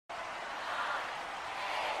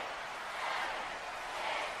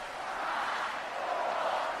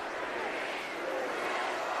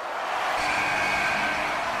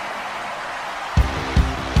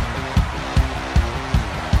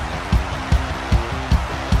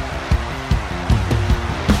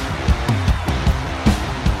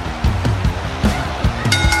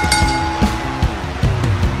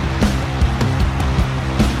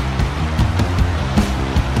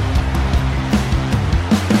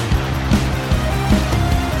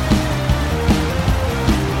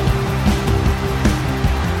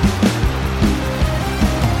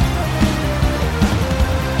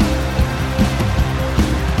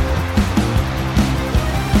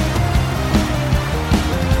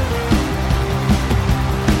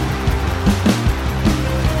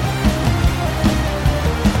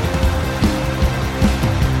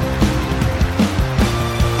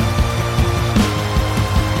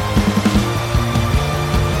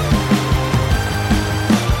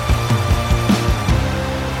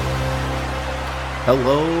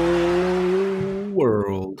Hello,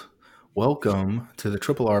 world. Welcome to the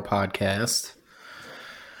Triple R podcast.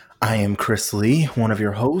 I am Chris Lee, one of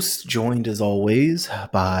your hosts, joined as always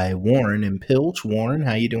by Warren and Pilch. Warren,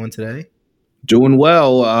 how you doing today? Doing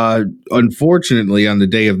well. Unfortunately, on the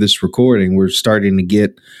day of this recording, we're starting to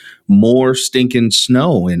get more stinking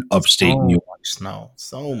snow in upstate New York.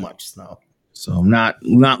 So much snow. So I'm not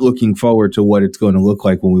looking forward to what it's going to look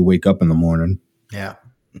like when we wake up in the morning. Yeah.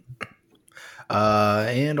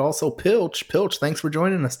 And also Pilch. Pilch, thanks for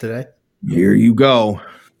joining us today. Here you go.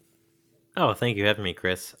 Oh, thank you for having me,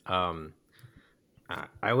 Chris. I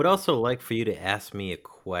would also like for you to ask me a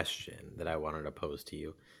question that I wanted to pose to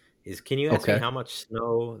you. Can you ask me how much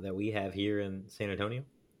snow that we have here in San Antonio?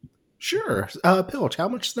 Sure. Pilch, how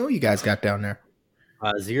much snow you guys got down there?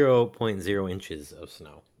 0.0 inches of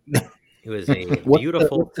snow. It was a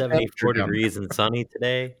beautiful 74 degrees and sunny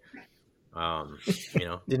today.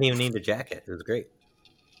 Didn't even need a jacket. It was great.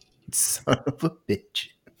 Son of a bitch.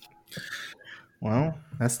 Well,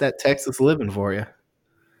 that's that Texas living for you.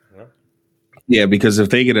 Yeah, because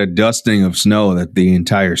if they get a dusting of snow, that the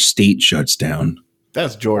entire state shuts down.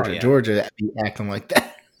 That's Georgia. Oh, yeah. Georgia be acting like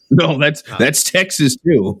that. No, that's Texas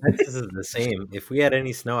too. Texas is the same. If we had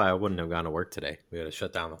any snow, I wouldn't have gone to work today. We would have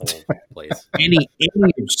shut down the whole place. any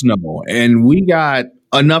snow, and we got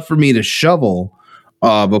enough for me to shovel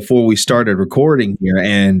before we started recording here,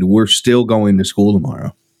 and we're still going to school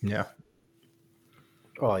tomorrow. Yeah.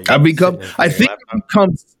 Oh, I think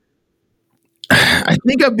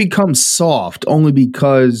I've become soft only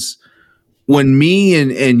because when me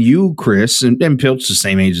and you, Chris, and Pilch the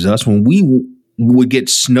same age as us, when we would get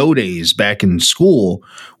snow days back in school,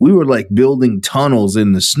 we were like building tunnels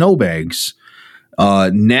in the snowbags.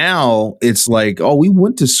 Now it's like, oh, we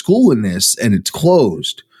went to school in this and it's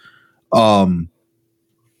closed.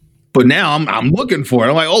 But now I'm looking for it.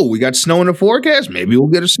 I'm like, oh, we got snow in the forecast. Maybe we'll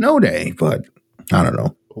get a snow day, but I don't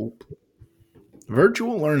know.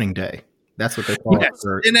 Virtual learning day. That's what they call it.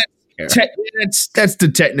 That's the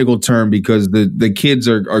technical term because the kids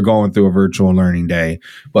are going through a virtual learning day,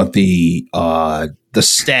 but the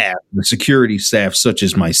staff, the security staff, such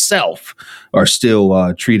as myself, are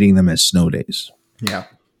still treating them as snow days. Yeah.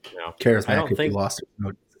 No, Charismatic if you lost it.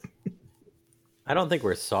 I don't think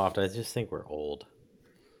we're soft. I just think we're old.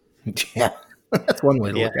 Yeah. That's one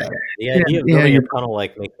way to look at it. The idea of building a tunnel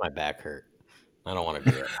makes my back hurt. I don't want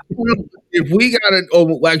to do it. If we got it,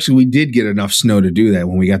 actually, we did get enough snow to do that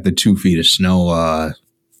when we got the 2 feet of snow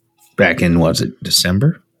back in, was it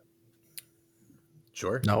December?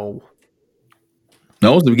 Sure. No, it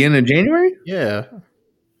was the beginning of January? Yeah,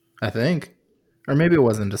 I think. Or maybe it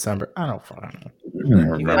was in December. I don't know.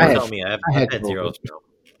 You gotta tell me. I've had zero snow.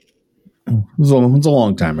 It was a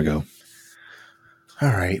long time ago. All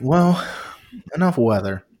right. Well, enough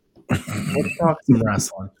weather. Let's talk some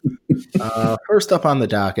wrestling. First up on the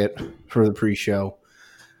docket for the pre-show,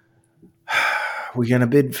 we're gonna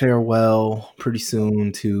bid farewell pretty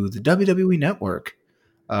soon to the WWE Network.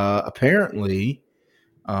 Apparently,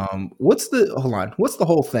 what's the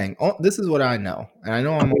whole thing? Oh, this is what I know, and I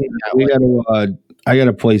know I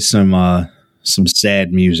gotta play some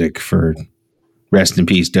sad music for rest in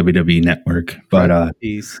peace WWE Network, but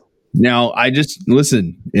peace. Now, I just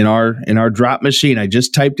listen in our drop machine. I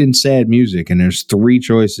just typed in sad music, and there's 3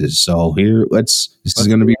 choices. So here, this is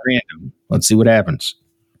going to be random. Let's see what happens.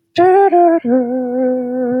 I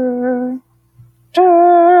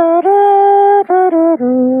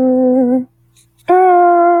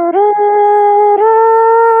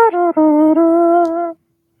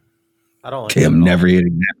don't like. Okay, I'm never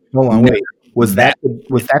hitting that. Hold on, wait. Was that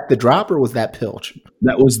the drop or was that Pilch?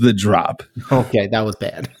 That was the drop. Okay, that was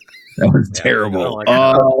bad. That was terrible.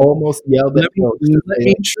 I almost yelled at Pilch.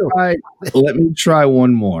 Let me try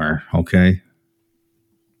one more. Okay.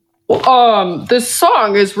 Well, this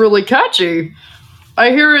song is really catchy.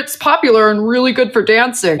 I hear it's popular and really good for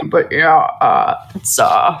dancing, but it's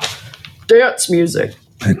dance music.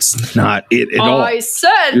 It's not it at all. I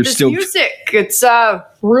said music. It's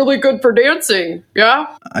really good for dancing. Yeah.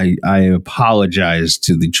 I apologize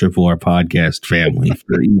to the Triple R podcast family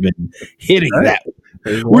for even hitting that.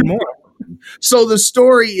 One more. So the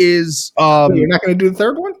story is you're not going to do the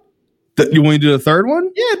third one? You want to do the third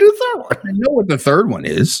one? Yeah, do the third one. I know what the third one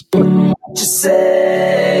is. Just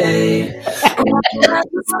say,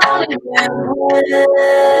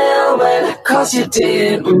 cause you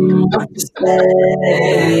did. Just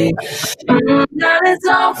say, that it's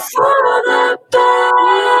all for the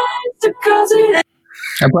best because it.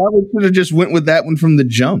 I probably should have just went with that one from the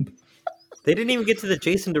jump. They didn't even get to the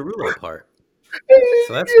Jason Derulo part.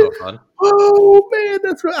 So that's no fun. Oh man,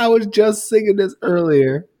 that's right. I was just singing this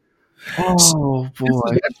earlier. Oh boy,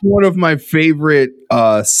 so that's one of my favorite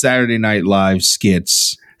Saturday Night Live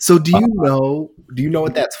skits. So do you know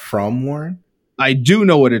what that's from, Warren? I do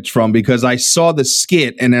know what it's from because I saw the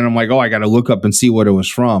skit and then I'm like, oh, I got to look up and see what it was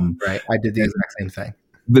from. Right, I did the exact same thing.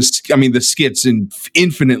 The skit's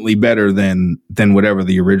infinitely better than whatever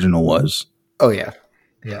the original was. Oh yeah.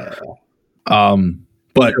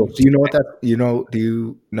 But do you know what that? Do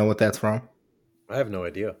you know what that's from? I have no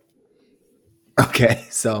idea. Okay,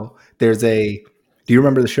 so there's a. Do you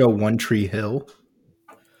remember the show One Tree Hill?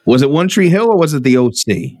 Was it One Tree Hill or was it the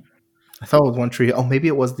OC? I thought it was One Tree. Oh, maybe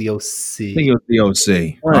it was the OC. I think it was the OC.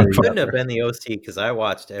 It couldn't have been the OC because I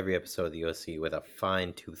watched every episode of the OC with a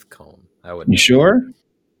fine tooth comb. I would. You sure?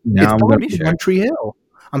 Now I'm pretty sure. One Tree Hill.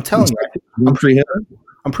 I'm telling you, One Tree Hill.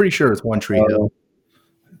 I'm pretty sure it's One Tree Hill.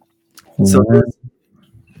 So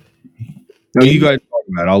you guys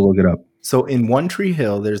talking about it. I'll look it up. So in One Tree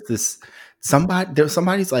Hill, there's this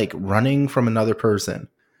somebody's like running from another person,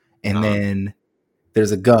 and then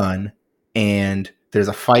there's a gun, and there's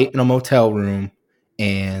a fight in a motel room,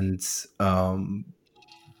 and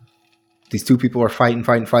these two people are fighting,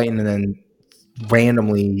 and then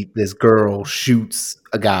randomly this girl shoots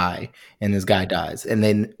a guy, and this guy dies, and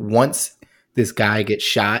then once this guy gets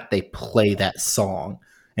shot, they play that song.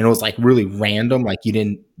 And it was like really random, like you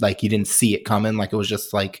didn't see it coming, like it was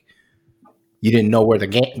just like you didn't know where the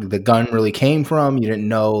gun really came from, you didn't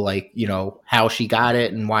know like how she got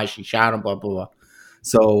it and why she shot him, blah blah blah.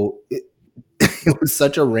 So it was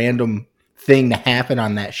such a random thing to happen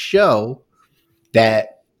on that show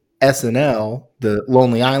that SNL, the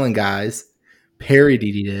Lonely Island guys,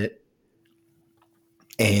 parodied it,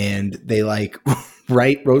 and they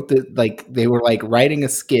they were like writing a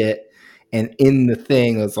skit. And in the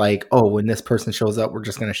thing, it was like, oh, when this person shows up, we're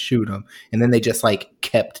just going to shoot him. And then they just like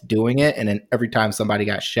kept doing it. And then every time somebody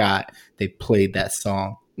got shot, they played that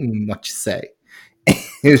song. What you say?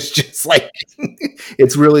 It's just like,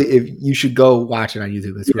 it's really, if you should go watch it on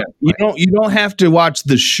YouTube. It's really you don't have to watch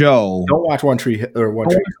the show. Don't watch One Tree or One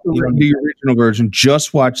Tree. The original version.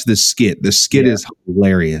 Just watch the skit. The skit is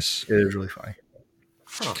hilarious. It is really funny.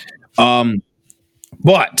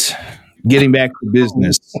 But getting back to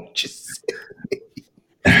business.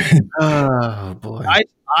 Oh boy.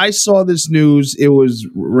 I saw this news. It was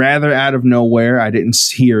rather out of nowhere. I didn't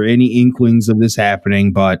hear any inklings of this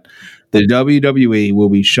happening, but the WWE will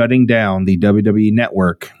be shutting down the WWE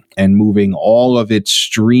Network and moving all of its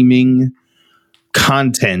streaming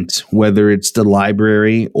content, whether it's the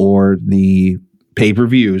library or the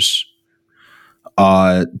pay-per-views,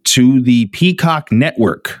 to the Peacock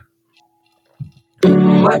Network.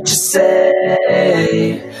 What you say?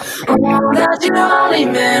 That you only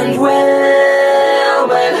meant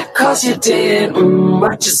well, cause you did.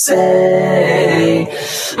 What you say?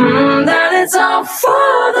 That it's all for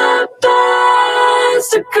the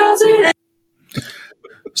best, cause it is.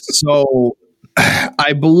 So,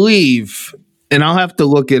 I believe, and I'll have to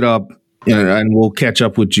look it up, and we'll catch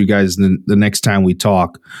up with you guys the next time we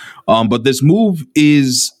talk. But this move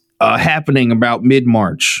is happening about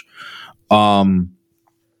mid-March.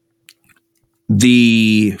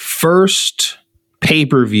 The first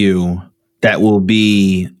pay-per-view that will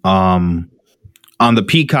be on the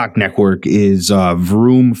Peacock Network is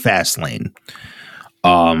Vroom Fastlane.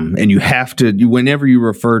 And you have to, whenever you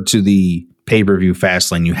refer to the pay-per-view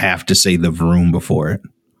Fastlane, you have to say the Vroom before it.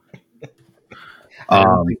 I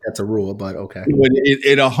don't think that's a rule, but okay.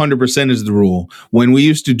 It 100% is the rule. When we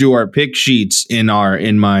used to do our pick sheets in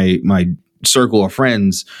my circle of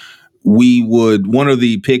friends, one of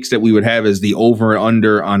the picks that we would have is the over and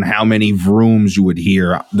under on how many vrooms you would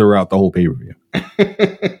hear throughout the whole pay-per-view.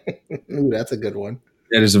 Ooh, that's a good one.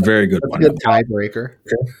 That is a very good one. A good tiebreaker.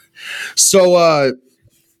 Okay. So,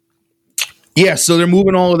 so they're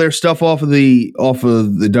moving all of their stuff off of the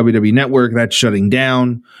WWE Network. That's shutting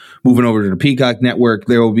down. Moving over to the Peacock Network.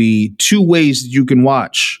 There will be two ways that you can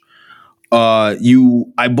watch. I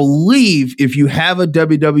believe if you have a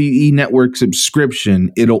WWE Network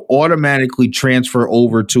subscription, it'll automatically transfer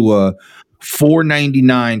over to a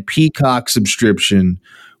 $4.99 Peacock subscription,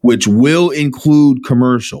 which will include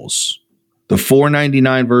commercials. The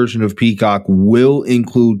 $4.99 version of Peacock will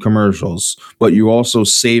include commercials, but you're also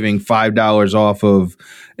saving $5 off of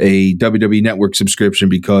a WWE Network subscription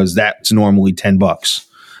because that's normally $10.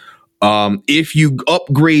 If you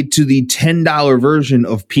upgrade to the $10 version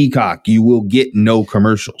of Peacock, you will get no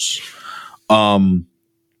commercials.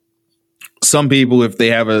 Some people, if they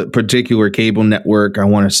have a particular cable network, I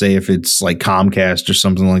want to say if it's like Comcast or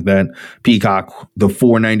something like that, Peacock, the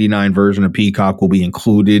 $4.99 version of Peacock will be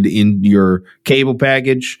included in your cable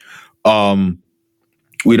package. We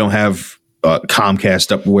don't have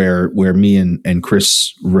Comcast up where me and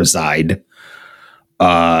Chris reside.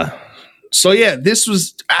 So yeah, this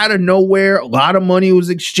was out of nowhere. A lot of money was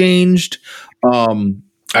exchanged.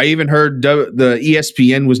 I even heard the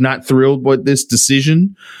ESPN was not thrilled with this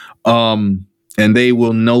decision. And they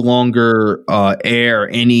will no longer air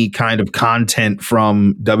any kind of content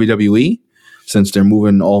from WWE since they're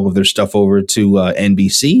moving all of their stuff over to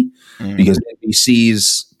NBC because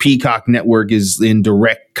NBC's Peacock network is in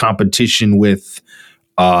direct competition with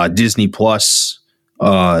Disney Plus,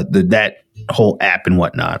 that whole app and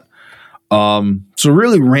whatnot. So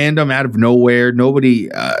really random out of nowhere. Nobody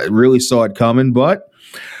really saw it coming, but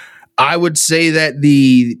I would say that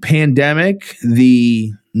the pandemic,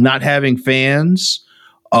 the not having fans,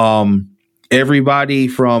 everybody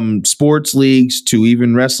from sports leagues to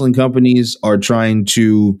even wrestling companies are trying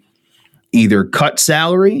to either cut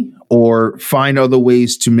salary or find other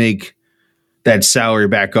ways to make that salary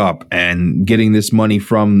back up. And getting this money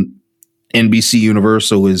from NBC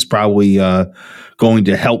Universal is probably going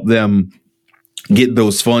to help them get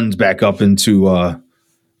those funds back up into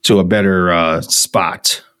to a better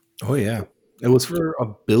spot. Oh yeah, it was for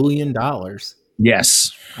 $1 billion.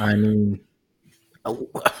 Yes, I mean,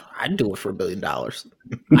 I'd do it for $1 billion.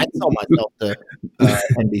 I'd sell myself to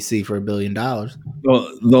NBC for $1 billion.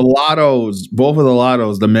 the lottos, both of the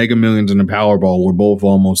lottos, the Mega Millions and the Powerball, were both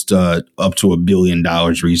almost up to $1 billion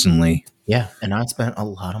recently. Yeah, and I spent a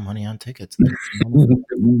lot of money on tickets.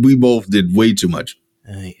 We both did way too much.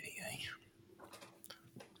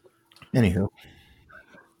 Anywho.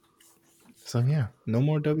 So yeah, no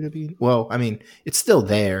more WWE. Well, I mean, it's still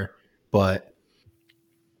there, but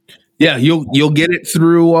yeah, you'll get it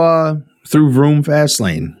through Vroom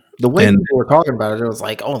Fastlane. The way people were talking about it, it was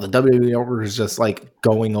like, oh, the WWE Network is just like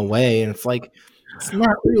going away, and it's like it's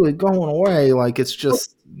not really going away. Like it's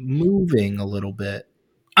just moving a little bit.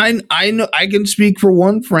 I know I can speak for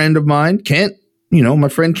one friend of mine, Kent. My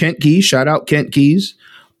friend Kent Keys. Shout out Kent Keys.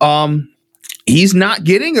 He's not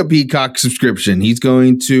getting a Peacock subscription. He's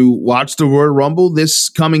going to watch the Royal Rumble this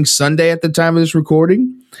coming Sunday at the time of this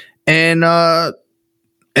recording, and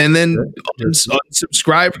then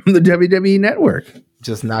unsubscribe from the WWE Network.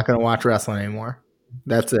 Just not going to watch wrestling anymore.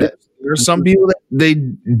 That's it. There's some people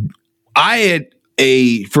that I had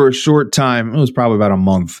for a short time, it was probably about a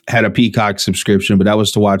month, had a Peacock subscription, but that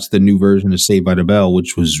was to watch the new version of Saved by the Bell,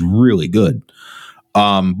 which was really good.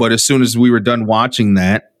 But as soon as we were done watching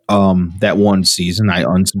that one season, I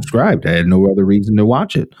unsubscribed. I had no other reason to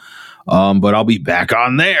watch it. But I'll be back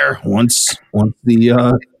on there once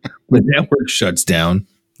the network shuts down.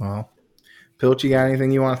 Well, Pilch, you got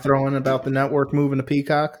anything you want to throw in about the network moving to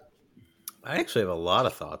Peacock? I actually have a lot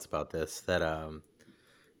of thoughts about this that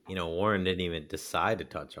Warren didn't even decide to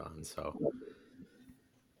touch on. So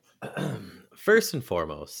first and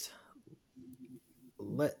foremost,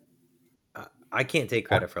 I can't take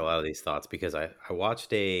credit for a lot of these thoughts because I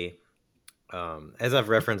watched as I've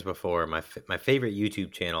referenced before, my favorite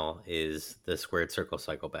YouTube channel is the Squared Circle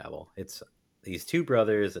Psychobabble. It's these two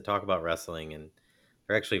brothers that talk about wrestling, and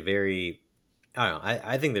they're actually very, I don't know,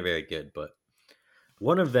 I think they're very good, but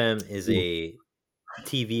one of them is a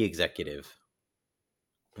TV executive.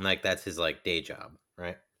 Like that's his day job,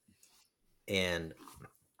 right? And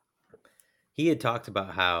he had talked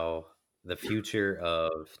about how the future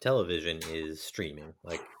of television is streaming.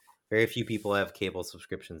 Like very few people have cable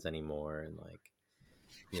subscriptions anymore, and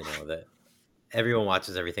that everyone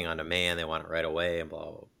watches everything on demand. They want it right away, and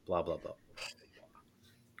blah blah blah blah.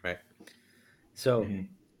 Right. So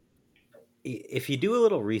if you do a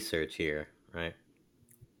little research here, right?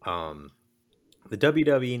 The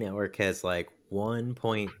WWE Network has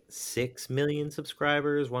 1.6 million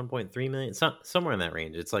subscribers, 1.3 million, somewhere in that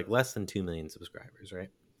range. It's less than 2 million subscribers, right?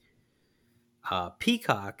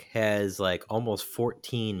 Peacock has almost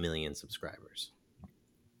 14 million subscribers.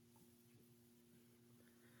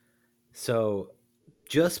 So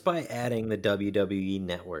just by adding the WWE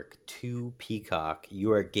Network to Peacock,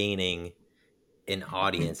 you are gaining an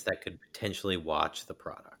audience that could potentially watch the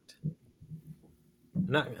product.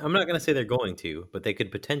 I'm not going to say they're going to, but they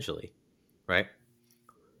could potentially, right?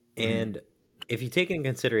 And if you take into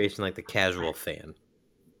consideration the casual fan,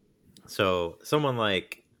 so someone I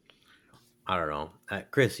don't know,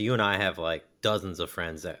 Chris, you and I have dozens of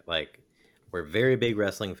friends that were very big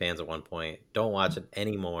wrestling fans at one point, don't watch it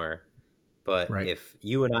anymore. But if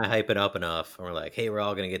you and I hype it up enough and we're like, hey, we're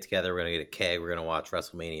all going to get together, we're going to get a keg, we're going to watch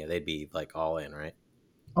WrestleMania, they'd be all in, right?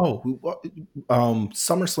 Oh,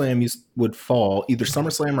 SummerSlam would fall, either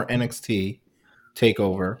SummerSlam or NXT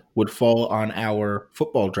TakeOver would fall on our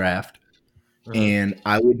football draft. And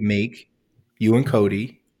I would make you and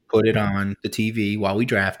Cody put it on the TV while we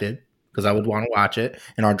drafted. because I would want to watch it.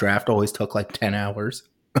 And our draft always took like 10 hours.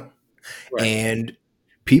 Right. And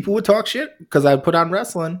people would talk shit because I would put on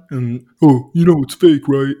wrestling. And, it's fake,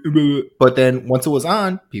 right? But then once it was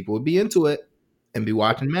on, people would be into it and be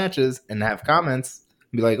watching matches and have comments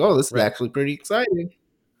and be like, oh, this is actually pretty exciting.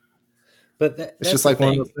 But it's just like one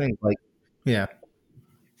of those things. Like, yeah.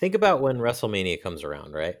 Think about when WrestleMania comes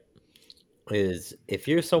around, right? Is if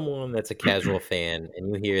you're someone that's a casual fan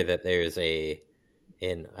and you hear that there's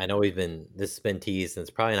and I know this has been teased and it's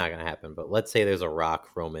probably not going to happen, but let's say there's a Rock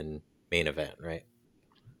Roman main event, right?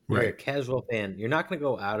 You're a casual fan. You're not going to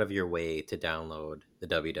go out of your way to download the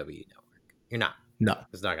WWE Network. You're not. No.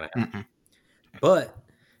 It's not going to happen. But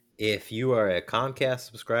if you are a Comcast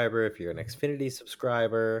subscriber, if you're an Xfinity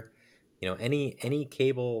subscriber, any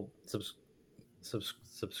cable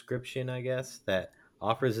subscription, I guess, that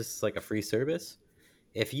offers this like a free service,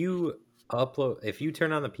 if you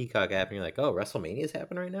turn on the Peacock app and you're like, oh, WrestleMania is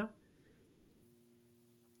happening right now,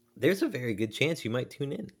 there's a very good chance you might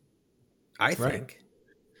tune in. I think.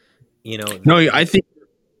 No, I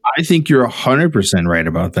think you're 100% right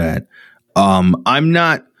about that.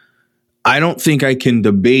 I don't think I can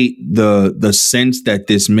debate the sense that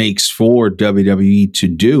this makes for WWE to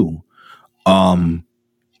do.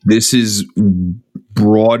 This is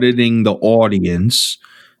broadening the audience.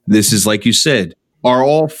 This is, like you said, are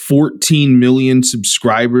all 14 million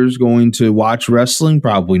subscribers going to watch wrestling?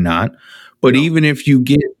 Probably not. But even if you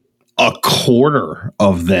get a quarter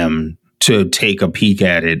of them to take a peek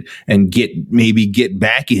at it and get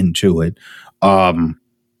back into it, or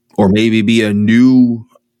maybe be a new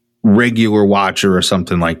regular watcher or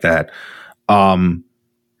something like that.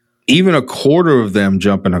 Even a quarter of them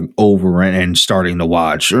jumping over and starting to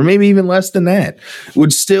watch, or maybe even less than that,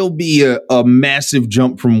 would still be a massive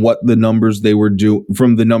jump from what the numbers the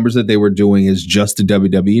numbers that they were doing as just the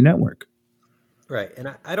WWE Network. Right.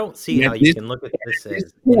 And I don't see how you can look at this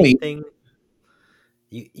as anything.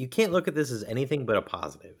 You can't look at this as anything but a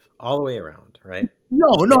positive all the way around, right? No,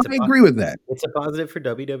 I agree with that. It's a positive for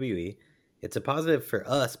WWE. It's a positive for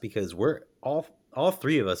us because we're all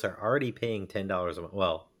three of us are already paying $10 a month.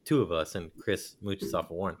 Well, two of us and Chris mooches off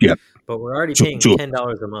of Warren. Yeah. But we're already paying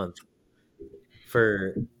 $10 a month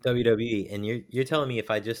for WWE. And you're telling me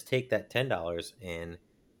if I just take that $10 and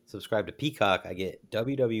subscribe to Peacock, I get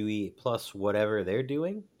WWE plus whatever they're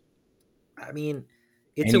doing? I mean,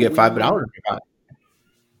 you get $5.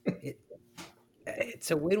 It's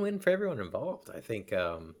a win-win for everyone involved, I think.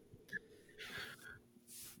 And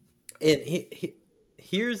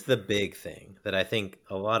here's the big thing that I think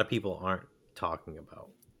a lot of people aren't talking about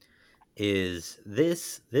is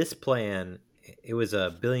this plan. It was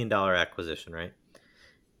a $1 billion acquisition, right?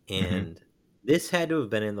 And this had to have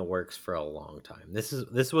been in the works for a long time.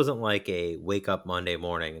 This wasn't like a wake up Monday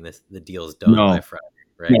morning and the deal's done by Friday.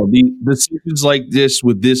 Right. No, the decisions like this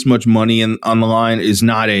with this much money on the line is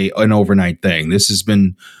not an overnight thing. This has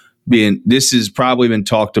probably been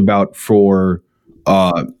talked about for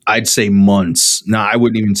I'd say months. No, I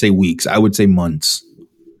wouldn't even say weeks. I would say months.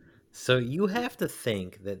 So you have to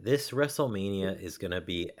think that this WrestleMania is going to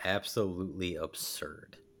be absolutely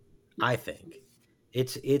absurd. I think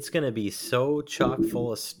it's going to be so chock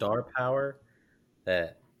full of star power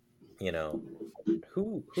that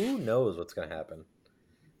who knows what's going to happen.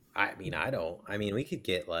 I mean, I don't. I mean, we could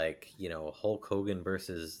get Hulk Hogan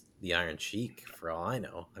versus the Iron Sheik for all I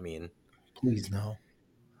know. I mean, please no.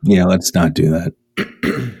 Yeah, let's not do that.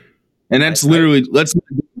 And that's let's not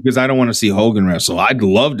do it because I don't want to see Hogan wrestle. I'd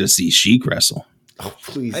love to see Sheik wrestle. Oh,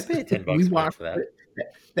 please. I paid $10 for that.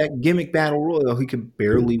 That gimmick battle royal, he could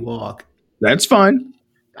barely walk. That's fine.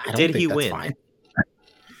 Did he win? Fine.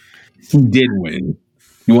 He did win.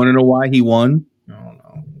 You want to know why he won? No.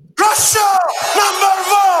 Russia, number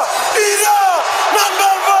one. Iran,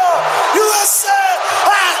 number one. USA,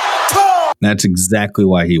 That's exactly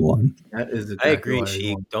why he won. That is exactly I agree,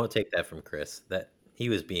 Sheik. Don't take that from Chris. That he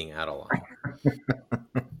was being out of line.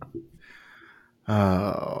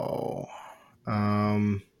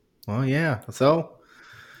 Well, yeah. So,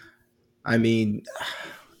 I mean,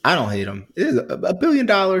 I don't hate him. It is $1 billion.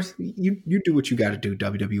 You do what you got to do,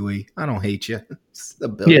 WWE. I don't hate you. It's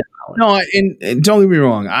 $1 billion. Yeah. No, and don't get me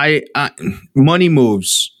wrong. I money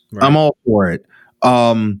moves. Right. I'm all for it.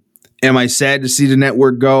 Am I sad to see the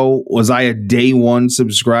network go? Was I a day one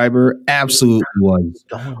subscriber? Absolutely was.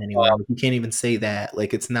 Going anywhere. You can't even say that.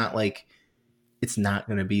 Like it's not like it's not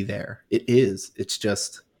going to be there. It is. It's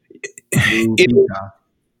just it'll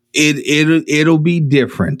be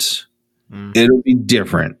different. It'll be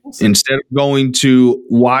different. Instead of going to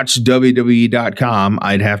watch WWE.com,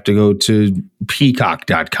 I'd have to go to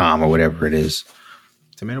Peacock.com or whatever it is.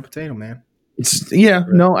 Tomato potato, man.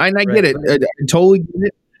 I get it. I totally get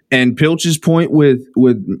it. And Pilch's point with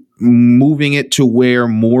moving it to where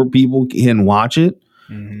more people can watch it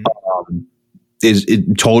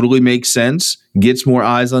it totally makes sense. Gets more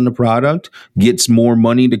eyes on the product, gets more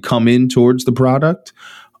money to come in towards the product,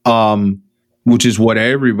 which is what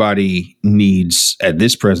everybody needs at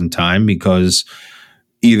this present time, because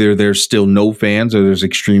either there's still no fans or there's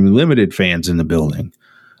extremely limited fans in the building.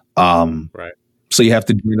 Right. So you have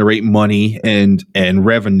to generate money and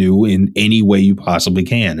revenue in any way you possibly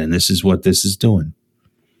can. And this is what this is doing.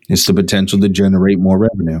 It's the potential to generate more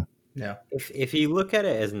revenue. Yeah. If you look at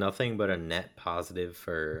it as nothing but a net positive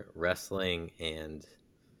for wrestling and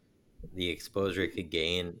the exposure it could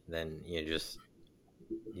gain, then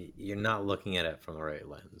you're not looking at it from the right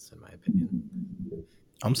lens, in my opinion.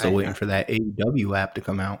 I'm still waiting for that AEW app to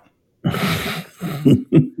come out.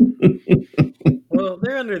 Well,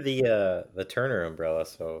 they're under the Turner umbrella,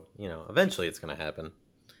 so eventually it's going to happen.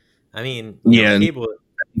 I mean, cable.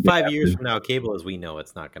 5 years from now, cable as we know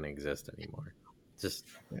it's not going to exist anymore.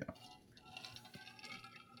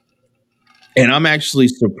 And I'm actually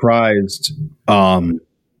surprised that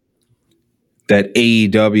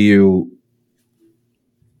AEW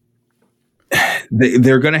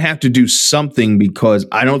they're going to have to do something, because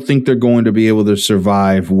I don't think they're going to be able to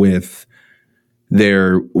survive with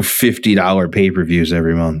their $50 pay-per-views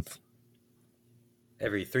every month.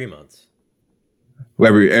 Every 3 months.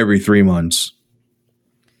 Every 3 months.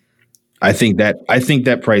 I think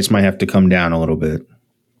that price might have to come down a little bit.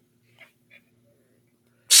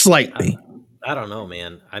 Slightly. I don't know,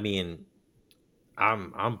 man. I mean,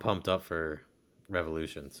 I'm pumped up for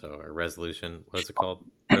Revolution, or Resolution. What is it called?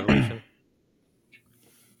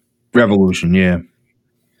 Revolution, yeah.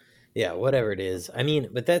 Yeah, whatever it is. I mean,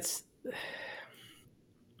 but it's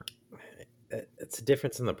a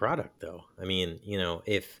difference in the product, though. I mean,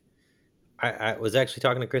 if I was actually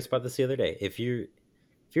talking to Chris about this the other day. If you're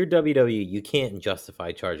WWE, you can't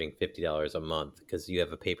justify charging $50 a month because you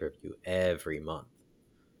have a pay-per-view every month.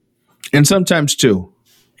 And sometimes two.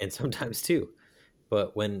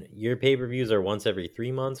 But when your pay-per-views are once every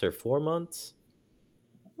 3 months or 4 months,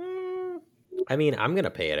 I mean, I'm going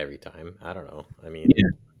to pay it every time. I don't know. I mean,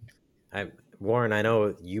 Warren, I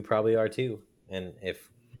know you probably are too. And if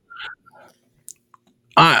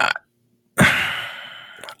I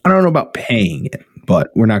don't know about paying it,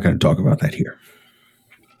 but we're not going to talk about that here.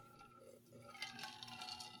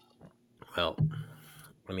 Well,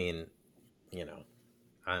 I mean,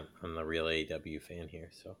 I'm the real AEW fan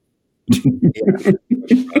here, so.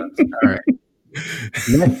 All right.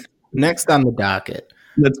 Next on the docket.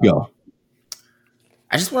 Let's go.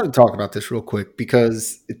 I just want to talk about this real quick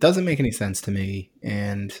because it doesn't make any sense to me,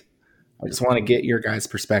 and I just want to get your guys'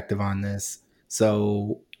 perspective on this.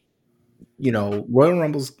 So, Royal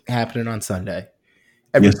Rumble's happening on Sunday.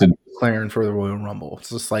 Everybody's declaring for the Royal Rumble. It's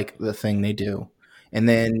just like the thing they do. And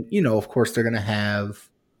then, of course, they're going to have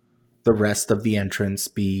the rest of the entrants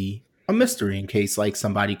be a mystery in case like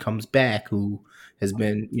somebody comes back who has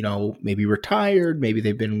been, maybe retired, maybe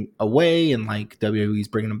they've been away and like WWE's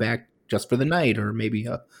bringing them back just for the night, or maybe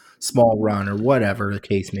a small run, or whatever the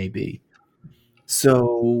case may be.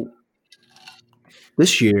 So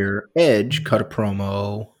this year, Edge cut a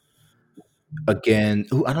promo again.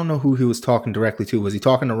 I don't know who he was talking directly to. Was he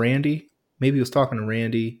talking to Randy? Maybe he was talking to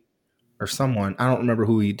Randy or someone. I don't remember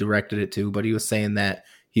who he directed it to, but he was saying that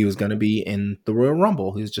he was going to be in the Royal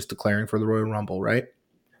Rumble. He was just declaring for the Royal Rumble, right?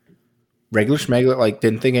 Regular schmegler,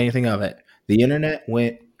 didn't think anything of it. The internet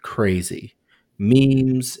went crazy.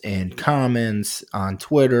 Memes and comments on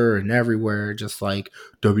Twitter and everywhere, just like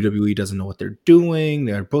WWE doesn't know what they're doing.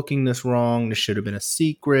 They're booking this wrong. This should have been a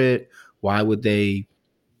secret. Why would they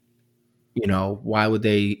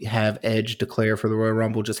have Edge declare for the Royal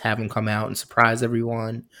Rumble? Just have him come out and surprise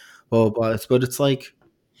everyone. But it's like,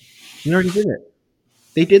 you already did it.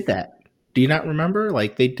 They did that. Do you not remember?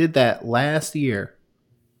 They did that last year.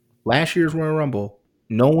 Last year's Royal Rumble.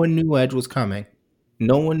 No one knew Edge was coming.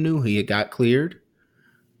 No one knew he had got cleared.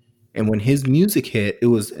 And when his music hit, it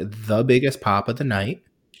was the biggest pop of the night.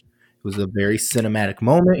 It was a very cinematic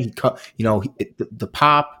moment. He cut, the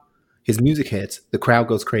pop, his music hits, the crowd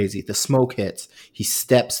goes crazy. The smoke hits. He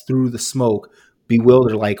steps through the smoke,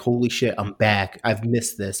 bewildered, like, holy shit, I'm back. I've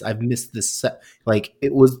missed this.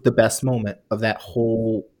 It was the best moment of that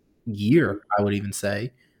whole year, I would even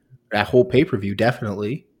say. That whole pay-per-view,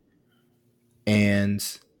 definitely. And,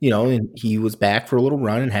 and he was back for a little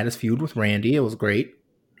run and had his feud with Randy. It was great.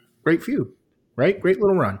 Great feud, right? Great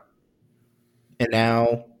little run. And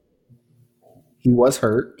now he was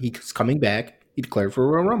hurt. He's coming back. He declared for a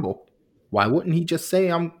Royal Rumble. Why wouldn't he just say,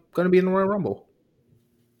 I'm going to be in the Royal Rumble?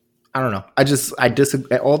 I don't know. I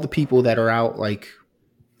disagree. All the people that are out, like,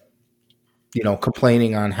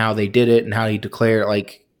 complaining on how they did it and how he declared,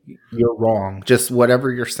 like, you're wrong. Just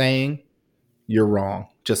whatever you're saying, you're wrong.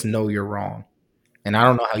 Just know you're wrong. And I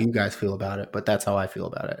don't know how you guys feel about it, but that's how I feel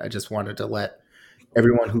about it. I just wanted to let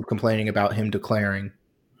everyone who's complaining about him declaring,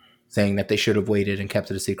 saying that they should have waited and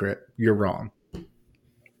kept it a secret, you're wrong.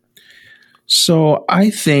 So I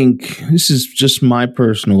think this is just my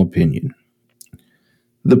personal opinion.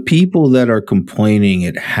 The people that are complaining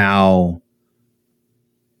at how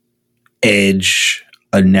Edge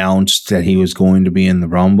announced that he was going to be in the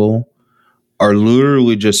Rumble are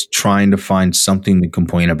literally just trying to find something to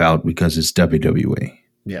complain about because it's WWE.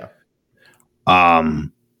 Yeah.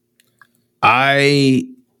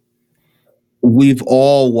 We've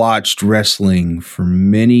all watched wrestling for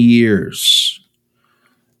many years.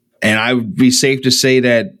 And I would be safe to say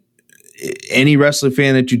that any wrestling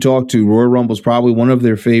fan that you talk to, Royal Rumble is probably one of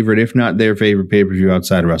their favorite, if not their favorite pay-per-view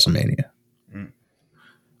outside of WrestleMania.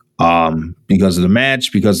 Because of the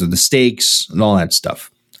match, because of the stakes, and all that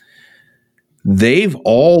stuff. They've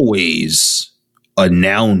always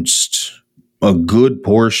announced a good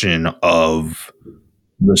portion of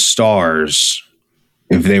the stars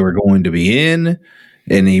if they were going to be in,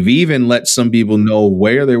 and they've even let some people know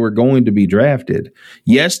where they were going to be drafted.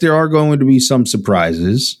 Yes, there are going to be some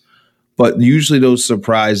surprises, but usually those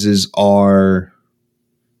surprises are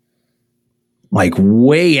like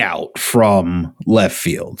way out from left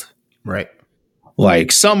field. Right.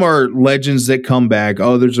 Like some are legends that come back.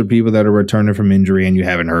 Others are people that are returning from injury and you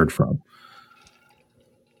haven't heard from.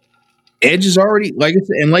 Edge is already, like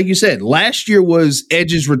you said, last year was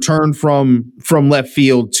Edge's return from left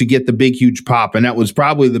field to get the big, huge pop. And that was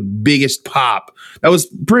probably the biggest pop. That was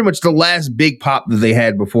pretty much the last big pop that they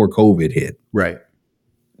had before COVID hit. Right.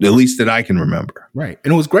 At least that I can remember. Right.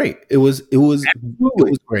 And it was great. It was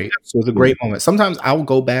great. It was a great moment. Sometimes I will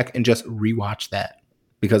go back and just rewatch that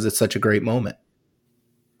because it's such a great moment.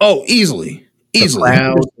 Oh, easily. The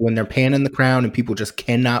crowd, when they're panning the crowd and people just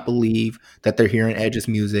cannot believe that they're hearing Edge's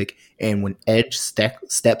music. And when Edge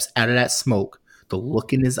steps out of that smoke, the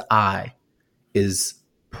look in his eye is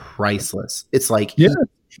priceless. It's like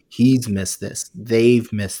he's missed this.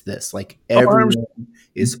 They've missed this. Like everyone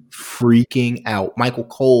is freaking out. Michael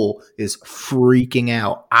Cole is freaking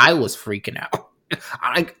out. I was freaking out.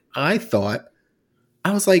 I thought,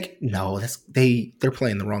 I was like, no, they're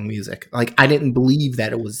playing the wrong music. Like I didn't believe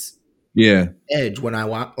that it was Edge when I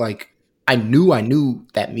knew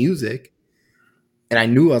that music, and I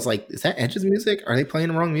knew I was like, is that Edge's music? Are they playing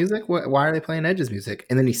the wrong music? Why are they playing Edge's music?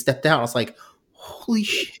 And then he stepped out. I was like, holy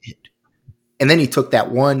shit! And then he took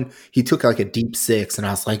like a deep six, and I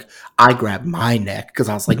was like, I grabbed my neck because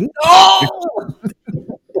I was like, no, no.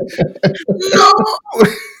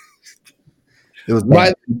 It was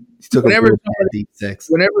bad. Whenever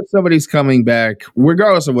somebody's coming back,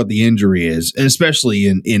 regardless of what the injury is, and especially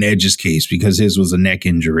in Edge's case, because his was a neck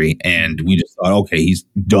injury, and we just thought, okay, he's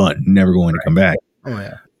done, never going to come back. Oh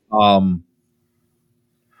yeah.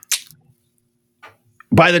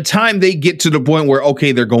 By the time they get to the point where,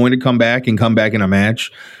 okay, they're going to come back in a match,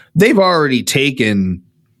 they've already taken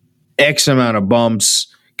X amount of bumps,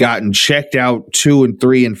 gotten checked out 2 and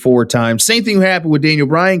 3 and 4 times. Same thing happened when Daniel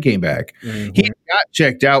Bryan came back. Mm-hmm. He got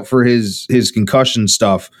checked out for his concussion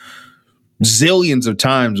stuff zillions of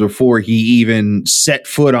times before he even set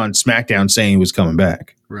foot on SmackDown saying he was coming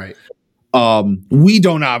back. Right. We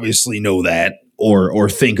don't obviously know that or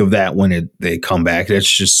think of that when they come back.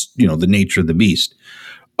 That's just, the nature of the beast.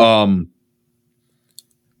 But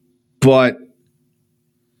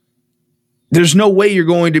there's no way you're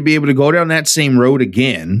going to be able to go down that same road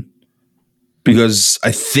again because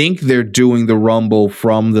I think they're doing the Rumble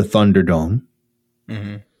from the Thunderdome.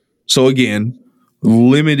 Mm-hmm. So again,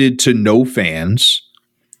 limited to no fans.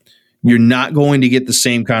 You're not going to get the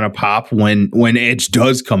same kind of pop when Edge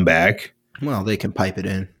does come back. Well, they can pipe it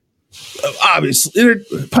in. Obviously,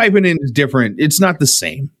 piping in is different. It's not the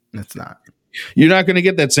same. It's not. You're not going to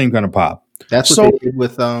get that same kind of pop. That's what they did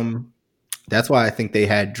with that's why I think they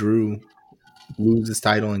had Drew lose his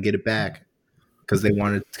title and get it back because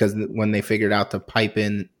when they figured out to pipe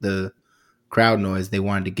in the crowd noise, they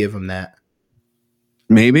wanted to give him that.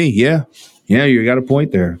 Maybe, yeah, you got a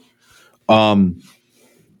point there.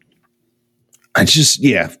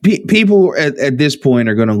 People at this point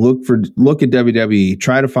are going to look at WWE,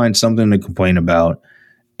 try to find something to complain about,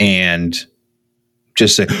 and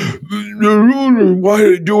just say, "Why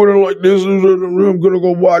are they doing it like this? I'm going to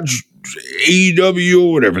go watch AEW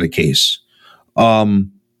or whatever the case."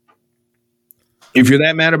 If you're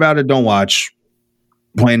that mad about it, don't watch.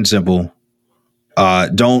 Plain and simple.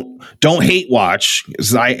 Don't hate watch,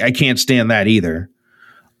 because I can't stand that either.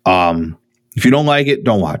 If you don't like it,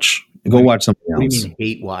 don't watch. Go watch something else. What do you mean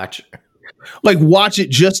hate watch? Like, watch it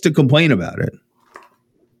just to complain about it.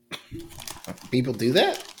 People do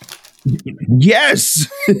that? Yes.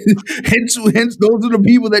 hence, those are the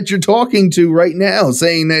people that you're talking to right now,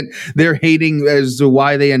 saying that they're hating as to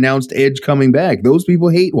why they announced Edge coming back. Those people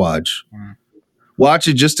hate watch. Watch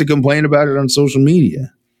it just to complain about it on social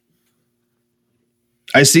media.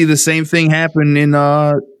 I see the same thing happen in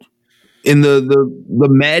the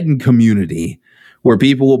Madden community, where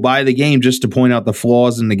people will buy the game just to point out the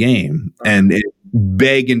flaws in the game and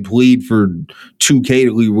beg and plead for 2K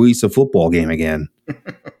to release a football game again.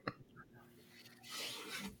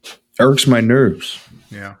 Irks my nerves.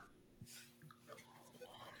 Yeah.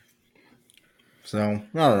 So, I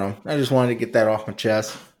don't know. I just wanted to get that off my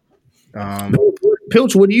chest.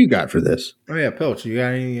 Pilch, what do you got for this? Oh, yeah, Pilch, you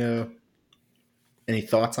got any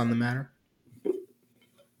thoughts on the matter?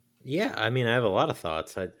 Yeah, I mean, I have a lot of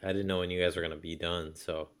thoughts. I didn't know when you guys were going to be done,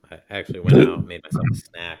 so I actually went out, made myself a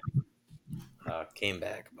snack, came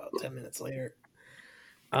back about 10 minutes later.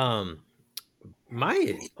 My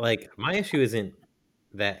issue isn't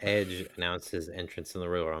that Edge announced his entrance in the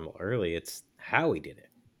Royal Rumble early. It's how he did it.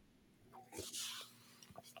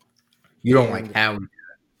 You don't like how he did it.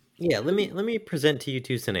 Yeah, let me present to you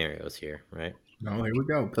two scenarios here, right? No, here we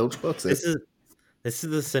go. Pilch books it. This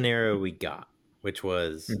is the scenario we got, which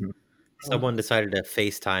was someone decided to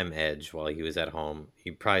FaceTime Edge while he was at home.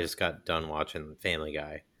 He probably just got done watching Family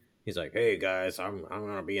Guy. He's like, "Hey guys, I'm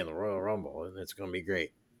gonna be in the Royal Rumble and it's gonna be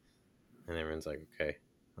great." And everyone's like, "Okay,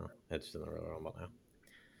 well, Edge is in the Royal Rumble now."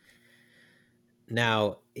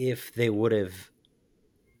 Now, if they would have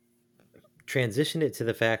transitioned it to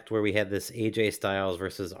the fact where we had this AJ Styles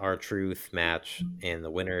versus R-Truth match, and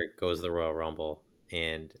the winner goes to the Royal Rumble,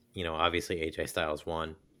 and obviously AJ Styles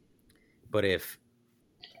won. But if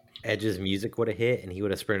Edge's music would have hit and he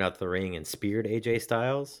would have sprinted out to the ring and speared AJ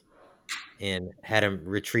Styles and had him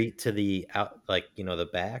retreat to the the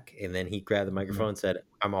back, and then he grabbed the microphone and said,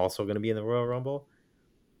 "I'm also going to be in the Royal Rumble,"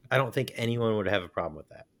 I don't think anyone would have a problem with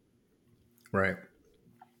that. Right.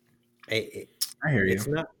 I hear you.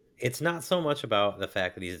 It's not so much about the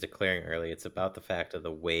fact that he's declaring early. It's about the fact of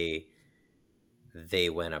the way they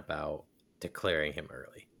went about declaring him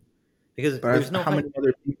early. Because there's how many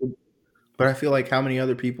other people? But I feel like how many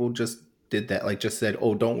other people just did that? Like, just said,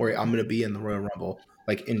 "Oh, don't worry, I'm going to be in the Royal Rumble,"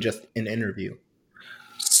 like in just an interview.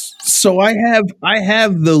 So I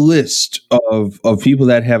have the list of people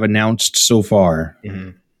that have announced so far,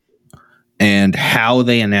 and how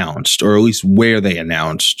they announced, or at least where they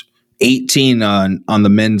announced. 18 on the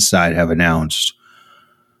men's side have announced.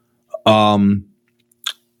 Some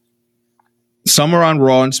are on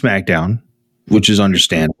Raw and SmackDown, which is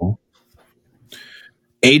understandable.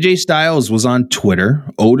 AJ Styles was on Twitter.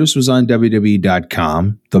 Otis was on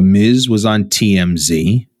WWE.com. The Miz was on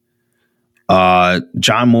TMZ.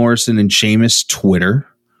 John Morrison and Sheamus, Twitter.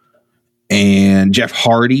 And Jeff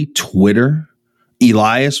Hardy, Twitter.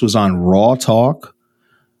 Elias was on Raw Talk.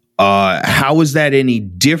 How is that any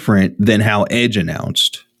different than how Edge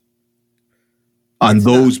announced on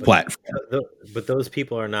those platforms? But those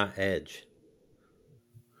people are not Edge.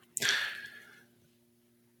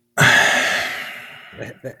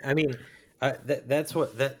 I mean, that's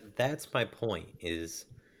my point. Is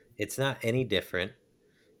it's not any different,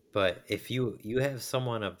 but if you have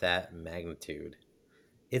someone of that magnitude,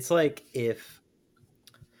 it's like if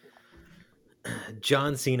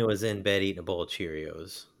John Cena was in bed eating a bowl of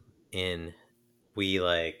Cheerios, and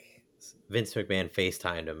Vince McMahon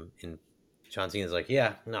FaceTimed him, and John Cena's like,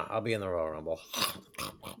 "Yeah, no, I'll be in the Royal Rumble."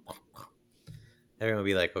 Everyone would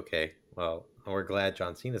be like, "Okay, well, we're glad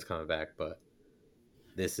John Cena's coming back, but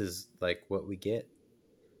this is like what we get."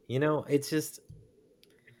 It's just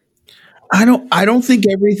I don't think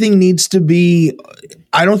everything needs to be.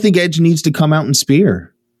 I don't think Edge needs to come out and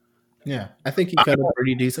spear. Yeah, I think he cut a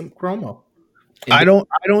pretty decent promo. I don't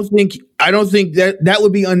think that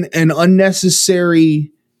would be an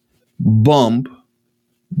unnecessary bump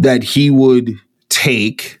that he would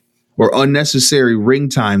take, or unnecessary ring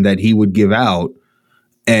time that he would give out.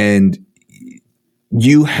 And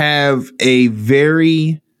you have a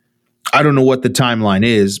very, I don't know what the timeline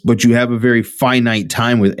is, but you have a very finite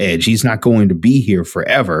time with Edge. He's not going to be here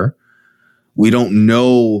forever. We don't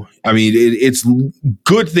know. I mean, it's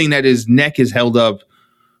good thing that his neck is held up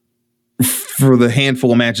for the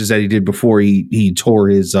handful of matches that he did before he tore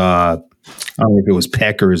his I don't know if it was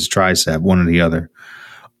pec or his tricep, one or the other.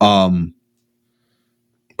 But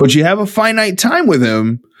you have a finite time with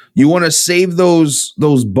him. You want to save those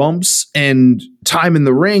bumps and time in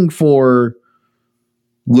the ring for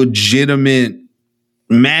legitimate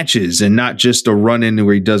matches and not just a run in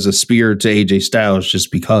where he does a spear to AJ Styles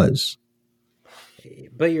just because.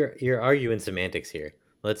 But you're arguing semantics here.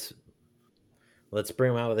 Let's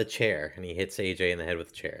bring him out with a chair and he hits AJ in the head with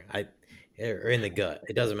a chair. Or in the gut.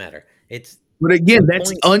 It doesn't matter. But again,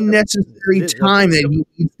 that's unnecessary time that he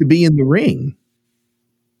needs to be in the ring.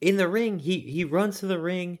 In the ring, he runs to the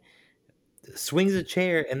ring, swings a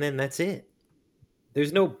chair, and then that's it.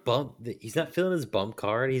 There's no bump. He's not filling his bump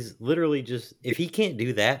card. He's literally just, if he can't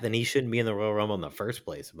do that, then he shouldn't be in the Royal Rumble in the first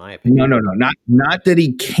place, in my opinion. No. Not that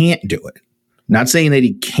he can't do it. Not saying that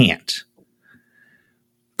he can't.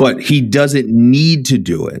 But he doesn't need to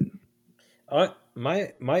do it.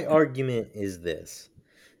 My argument is this.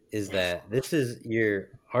 Is that this is your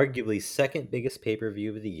arguably second biggest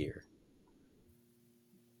pay-per-view of the year.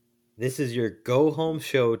 This is your go-home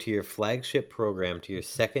show to your flagship program, to your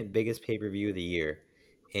second biggest pay-per-view of the year,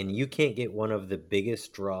 and you can't get one of the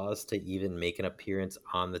biggest draws to even make an appearance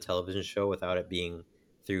on the television show without it being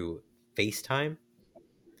through FaceTime?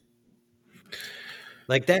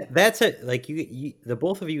 Like that's it. Like you, the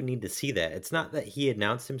both of you need to see that. It's not that he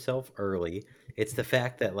announced himself early. It's the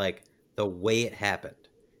fact that like the way it happened.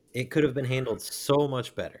 It could have been handled so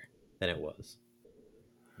much better than it was.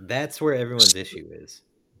 That's where everyone's issue is.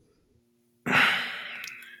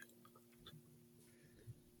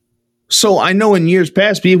 So I know in years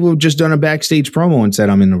past, people have just done a backstage promo and said,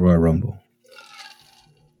 I'm in the Royal Rumble.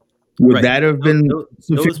 Would that have been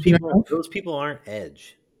those people? Those people aren't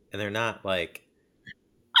Edge, and they're not like.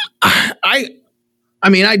 I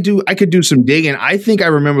mean, I could do some digging. I think I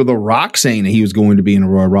remember The Rock saying that he was going to be in a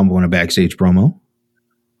Royal Rumble in a backstage promo.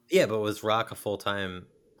 Yeah, but was Rock a full-time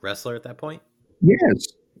wrestler at that point? Yes,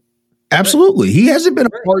 absolutely. He hasn't been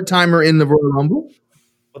a part-timer in the Royal Rumble.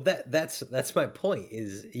 Well, that's my point.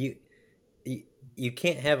 Is you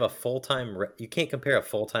can't have a full-time. You can't compare a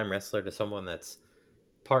full-time wrestler to someone that's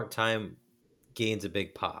part-time gains a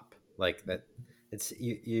big pop like that. It's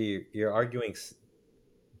you're arguing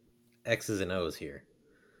X's and O's here.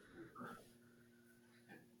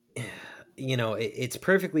 You know, it's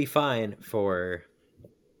perfectly fine for,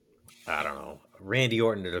 I don't know, Randy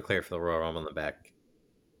Orton to declare for the Royal Rumble in the back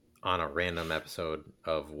on a random episode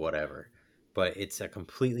of whatever. But it's a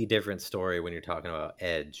completely different story when you're talking about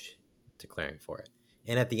Edge declaring for it.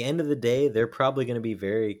 And at the end of the day, they're probably going to be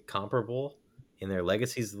very comparable in their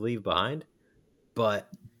legacies to leave behind. But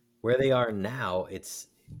where they are now, it's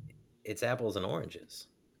apples and oranges.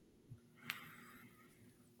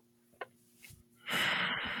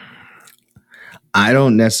 I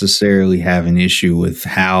don't necessarily have an issue with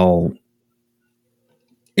how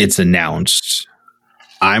it's announced.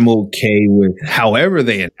 I'm okay with however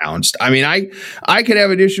they announced. I mean, I could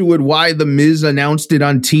have an issue with why The Miz announced it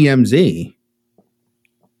on TMZ.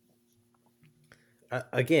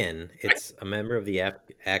 Again, it's a member of the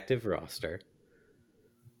active roster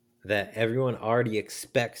that everyone already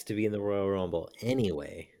expects to be in the Royal Rumble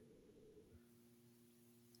anyway.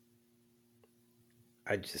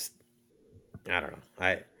 I don't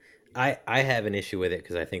know. I have an issue with it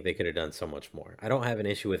because I think they could have done so much more. I don't have an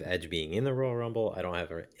issue with Edge being in the Royal Rumble. I don't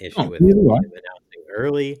have an issue with announcing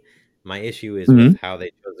early. My issue is with how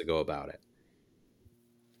they chose to go about it.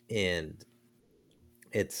 And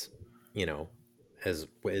it's, you know, as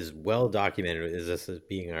well documented as this as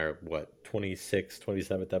being our 26th,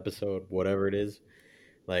 27th episode, whatever it is.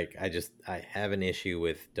 Like I have an issue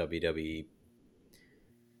with WWE.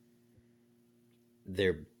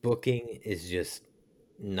 Their booking is just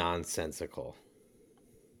nonsensical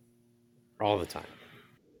all the time.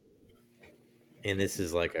 And this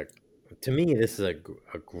is like to me, this is a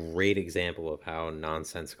great example of how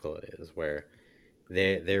nonsensical it is, where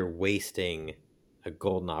they're wasting a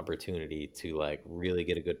golden opportunity to like really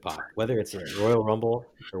get a good pop, whether it's in Royal Rumble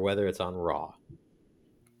or whether it's on Raw.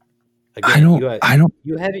 Again,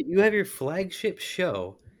 you have your flagship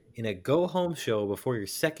show in a go home show before your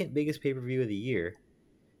second biggest pay-per-view of the year,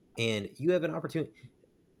 and you have an opportunity.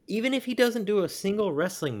 Even if he doesn't do a single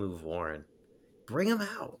wrestling move, Warren, bring him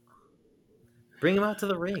out. Bring him out to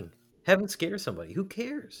the ring. Have him scare somebody. Who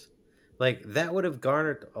cares? Like, that would have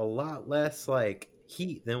garnered a lot less like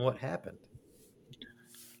heat than what happened.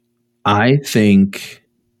 I think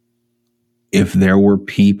if there were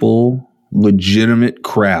people, legitimate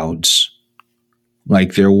crowds,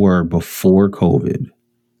 like there were before COVID,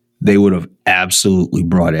 they would have absolutely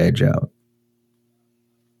brought Edge out.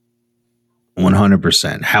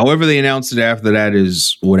 100%. However they announced it after that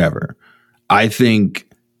is whatever. I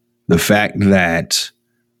think the fact that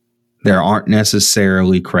there aren't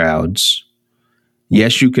necessarily crowds,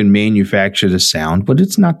 yes, you can manufacture the sound, but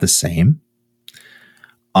it's not the same.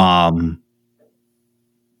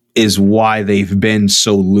 is why they've been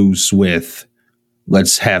so loose with,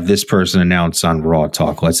 let's have this person announce on Raw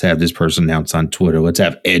Talk. Let's have this person announce on Twitter. Let's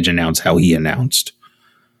have Edge announce how he announced.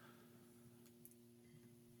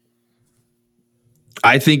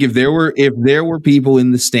 I think if there were people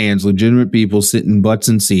in the stands, legitimate people sitting butts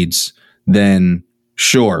in seats, then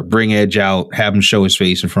sure, bring Edge out, have him show his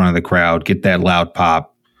face in front of the crowd, get that loud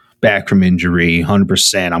pop, back from injury,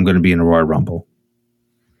 100%. I'm going to be in the Royal Rumble.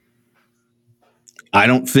 I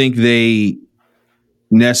don't think they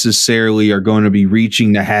necessarily are going to be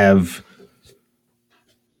reaching to have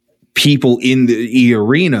people in the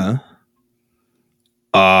arena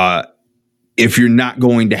if you're not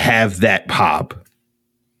going to have that pop.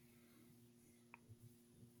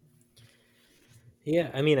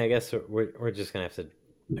 Yeah, I mean, I guess we're just gonna have to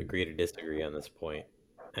agree to disagree on this point.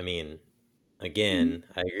 I mean, again,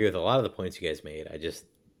 I agree with a lot of the points you guys made. I just,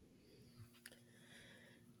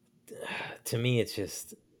 to me, it's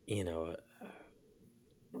just, I don't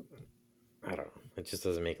know. It just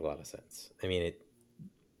doesn't make a lot of sense. I mean,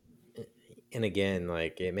 and again,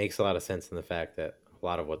 like, it makes a lot of sense in the fact that a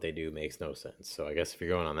lot of what they do makes no sense. So I guess if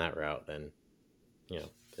you're going on that route, then,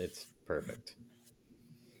 it's perfect.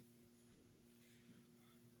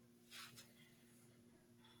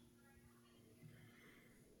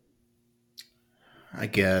 I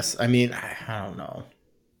guess. I mean, I don't know.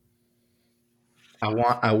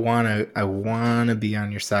 I want to be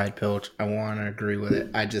on your side, Pilch. I want to agree with it.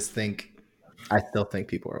 I still think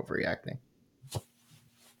people are overreacting.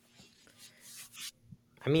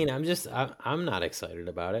 I mean, I'm not excited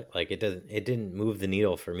about it. Like, it didn't move the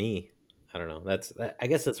needle for me. I don't know. I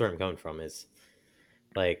guess that's where I'm coming from is,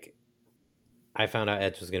 like, I found out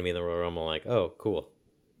Edge was going to be in the Royal Rumble. Like, oh, cool.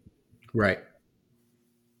 Right.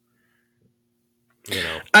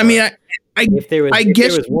 I mean, if there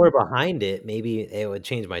was more behind it, maybe it would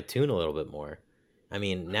change my tune a little bit more. I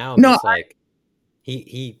mean, now I'm just like,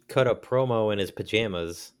 he cut a promo in his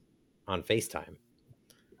pajamas on FaceTime.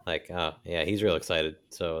 Like, oh yeah, he's real excited.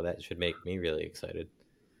 So that should make me really excited.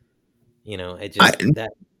 It just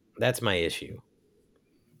that's my issue.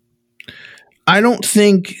 I don't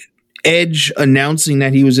think Edge announcing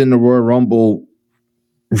that he was in the Royal Rumble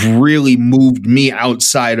really moved me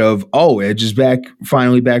outside of, Edge is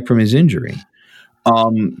finally back from his injury.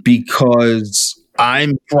 Because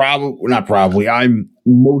I'm I'm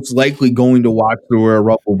most likely going to watch the Royal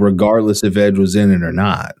Rumble regardless if Edge was in it or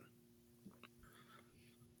not.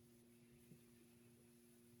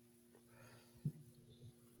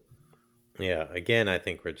 Yeah, again, I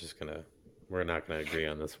think we're not gonna agree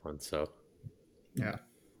on this one. So yeah.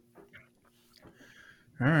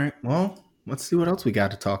 All right. Well, let's see what else we got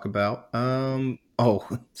to talk about.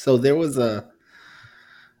 So there was a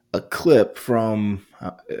clip from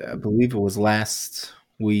I believe it was last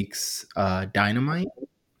week's Dynamite.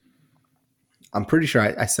 I'm pretty sure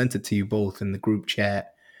I sent it to you both in the group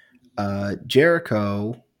chat.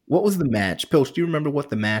 Jericho, what was the match? Pilch, do you remember what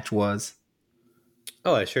the match was?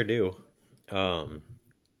 Oh, I sure do.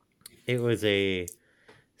 It was a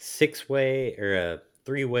 6-way or a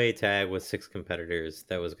 3-way tag with 6 competitors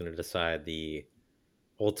that was going to decide the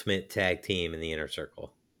ultimate tag team in the Inner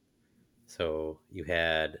Circle. So you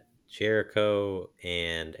had Jericho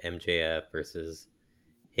and MJF versus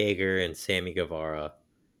Hager and Sammy Guevara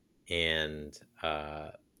and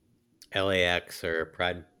LAX or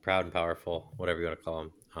Proud and Powerful, whatever you want to call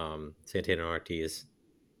them, Santana and Ortiz,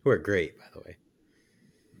 who are great, by the way.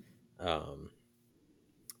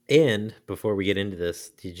 And before we get into this,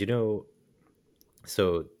 did you know?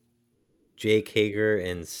 So Jake Hager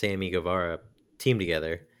and Sammy Guevara teamed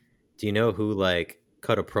together. Do you know who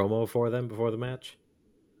cut a promo for them before the match?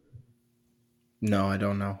 No, I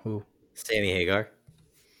don't know who. Sammy Hagar.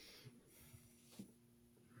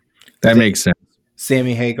 That makes sense.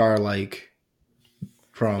 Sammy Hagar,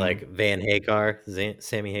 from Van Hagar,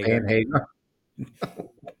 Sammy Hagar. Van Hagar.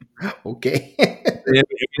 Okay.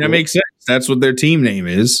 That makes sense. That's what their team name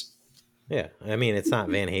is. Yeah, I mean, it's not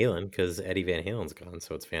Van Halen because Eddie Van Halen's gone,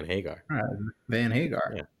 so it's Van Hagar. Van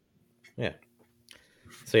Hagar. Yeah.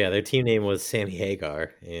 So yeah, their team name was Sammy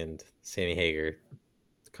Hagar, and Sammy Hagar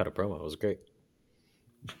cut a promo. It was great.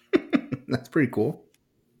 That's pretty cool.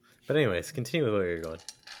 But anyways, continue with where you're going.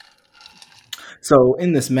 So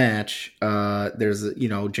in this match, there's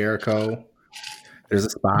Jericho. There's a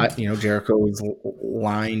spot. Jericho is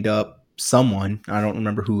lined up someone. I don't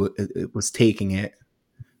remember who it was taking it.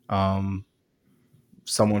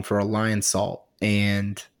 Someone for a lion salt,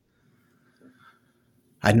 and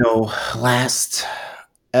I know last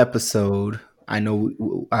episode,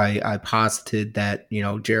 I posited that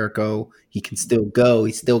Jericho, he can still go.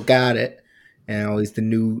 He still got it. and always the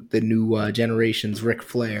new generation's Ric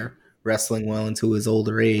Flair, wrestling well into his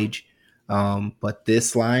older age. But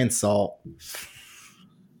this lion salt,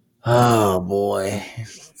 oh boy.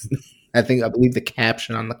 I believe the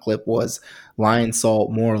caption on the clip was lion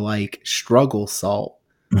salt more like struggle salt.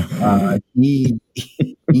 He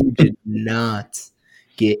did not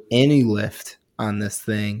get any lift on this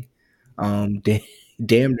thing.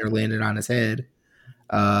 Damn near landed on his head.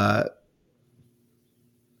 I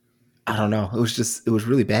don't know. It was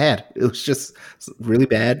really bad. It was just really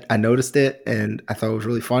bad. I noticed it and I thought it was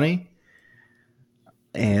really funny.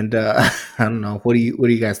 And I don't know. What do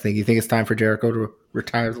you guys think? You think it's time for Jericho to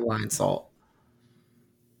retire the lion salt?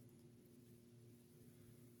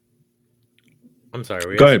 I'm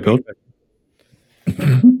sorry. Go ahead, Bill.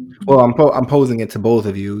 Well, I'm posing it to both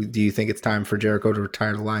of you. Do you think it's time for Jericho to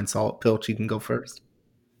retire the lion salt? Pilch, you can go first.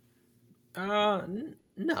 No,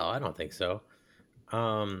 I don't think so.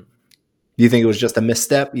 Do you think it was just a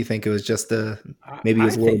misstep? You think it was just maybe it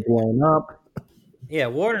was a little blown up? Yeah,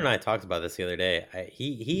 Ward and I talked about this the other day.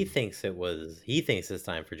 He thinks it's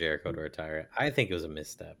time for Jericho to retire. I think it was a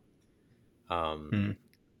misstep. I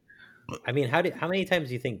mean, how many times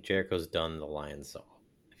do you think Jericho's done the lion salt?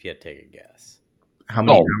 If you had to take a guess. How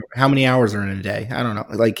many hours are in a day? I don't know.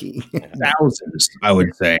 Like thousands, I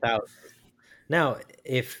would say. Thousands. Now,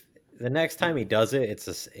 if the next time he does it,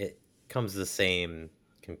 it comes to the same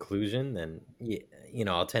conclusion, then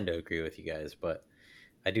I'll tend to agree with you guys. But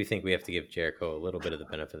I do think we have to give Jericho a little bit of the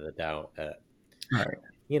benefit of the doubt. All right.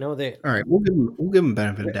 All right. We'll give him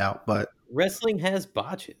benefit of the doubt, but wrestling has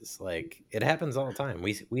botches. Like, it happens all the time.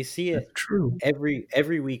 We see it true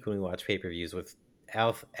every week when we watch pay-per-views with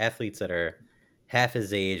athletes that are half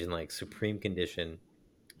his age and like supreme condition.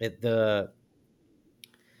 The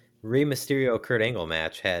Rey Mysterio Kurt Angle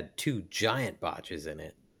match had 2 giant botches in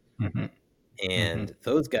it. Mm-hmm. And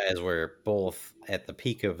those guys were both at the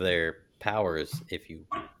peak of their powers, if you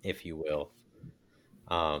will.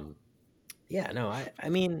 I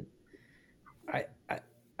mean,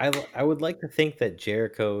 I would like to think that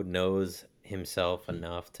Jericho knows himself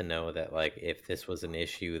enough to know that, like, if this was an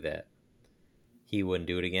issue, that he wouldn't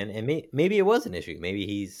do it again. And maybe it was an issue. Maybe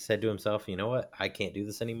he said to himself, you know what, I can't do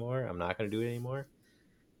this anymore. I'm not going to do it anymore.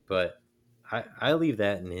 But I leave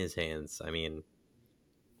that in his hands. I mean,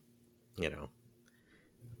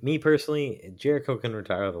 me personally, Jericho can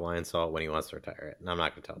retire the lion salt when he wants to retire it, and I'm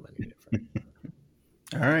not going to tell him any different.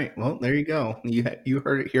 All right. Well, there you go. You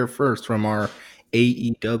heard it here first from our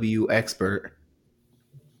AEW expert.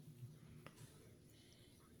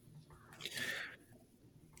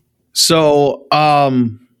 So,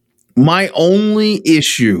 my only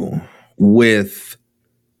issue with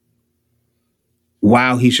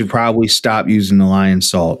he should probably stop using the lion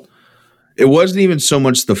salt. It wasn't even so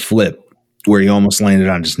much the flip where he almost landed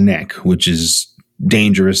on his neck, which is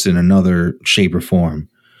dangerous in another shape or form.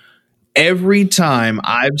 Every time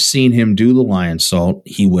I've seen him do the lion salt,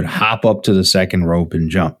 he would hop up to the second rope and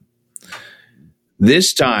jump.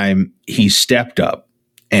 This time he stepped up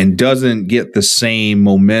and doesn't get the same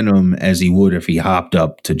momentum as he would if he hopped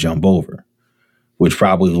up to jump over, which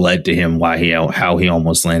probably led to him how he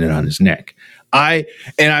almost landed on his neck.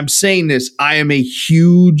 I'm saying this, I am a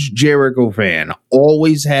huge Jericho fan.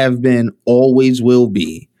 Always have been, always will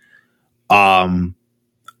be. I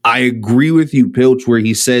agree with you, Pilch, where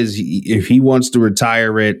he says if he wants to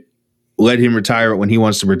retire it, let him retire it when he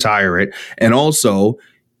wants to retire it. And also,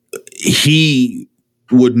 he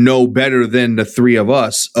would know better than the 3 of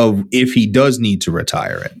us of if he does need to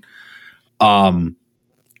retire it.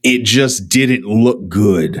 It just didn't look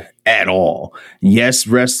good at all. Yes,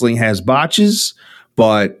 wrestling has botches,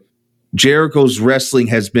 but Jericho's wrestling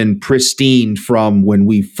has been pristine from when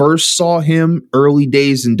we first saw him early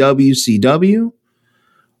days in WCW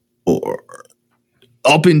or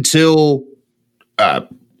up until that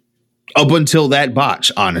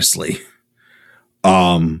botch, honestly.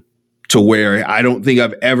 To where I don't think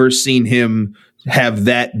I've ever seen him have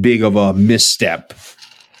that big of a misstep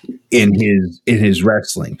in his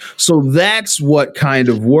wrestling. So that's what kind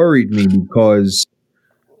of worried me, because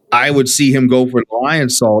I would see him go for the lion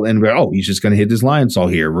salt and he's just going to hit this lion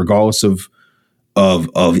salt here, regardless of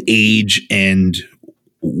age and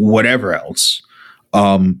whatever else.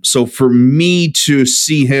 So for me to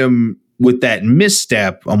see him with that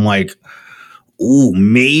misstep, I'm like, ooh,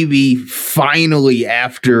 maybe finally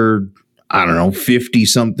after, I don't know, 50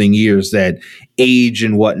 something years, that age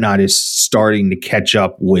and whatnot is starting to catch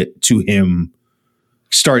up to him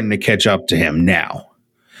now.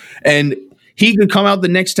 And he could come out the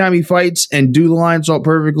next time he fights and do the lion salt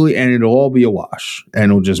perfectly, and it'll all be a wash,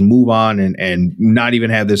 and he'll just move on and not even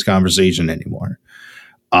have this conversation anymore.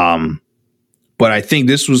 But I think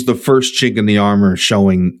this was the first chink in the armor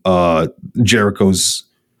showing Jericho's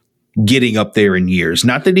getting up there in years.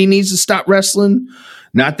 Not that he needs to stop wrestling.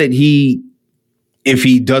 Not that if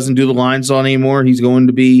he doesn't do the lines on anymore, he's going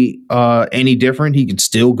to be any different. He can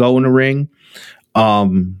still go in the ring.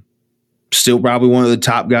 Still probably one of the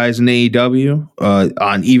top guys in AEW,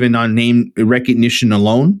 on name recognition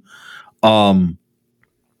alone.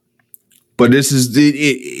 But this is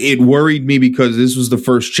it worried me because this was the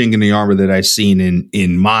first chink in the armor that I've seen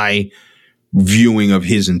in my viewing of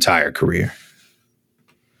his entire career.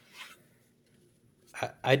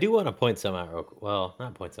 I do want to point some out. Well,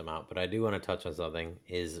 not point some out, but I do want to touch on something.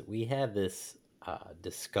 Is we had this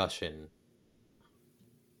discussion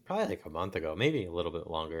probably like a month ago, maybe a little bit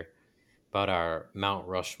longer, about our Mount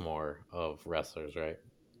Rushmore of wrestlers, right?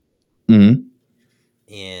 Mm-hmm.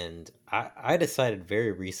 And I decided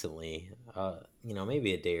very recently,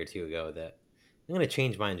 maybe a day or two ago, that I'm going to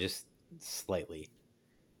change mine just slightly.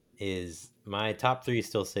 Is my top three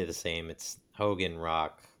still stay the same? It's Hogan,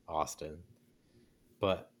 Rock, Austin.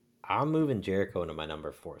 But I'm moving Jericho into my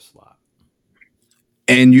number 4 slot.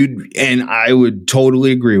 And I would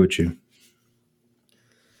totally agree with you.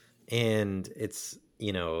 And it's,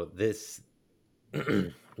 this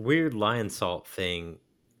weird lion salt thing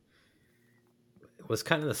was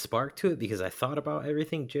kind of the spark to it, because I thought about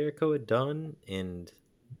everything Jericho had done and,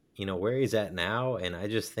 where he's at now. And I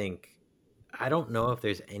just think, I don't know if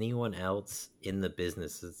there's anyone else in the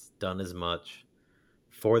business that's done as much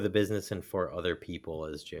for the business and for other people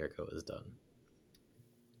as Jericho has done.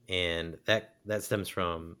 And that stems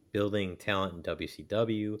from building talent in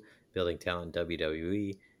WCW, building talent in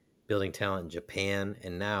WWE, building talent in Japan,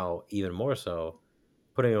 and now even more so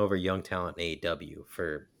putting over young talent in AEW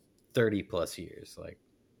for 30 plus years. Like,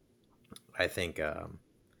 I think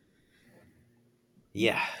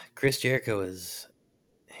Chris Jericho is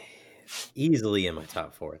easily in my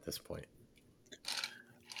top 4 at this point.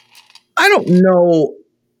 I don't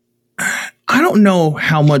know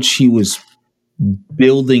how much he was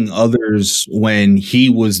building others when he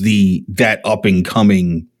was that up and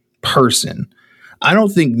coming person. I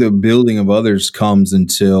don't think the building of others comes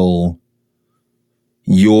until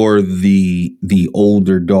you're the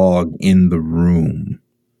older dog in the room.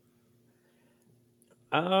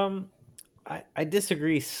 I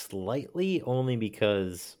disagree slightly, only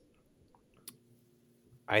because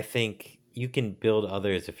I think you can build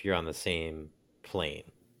others if you're on the same plane,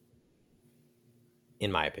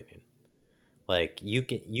 in my opinion. Like, you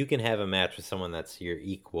can have a match with someone that's your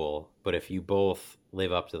equal, but if you both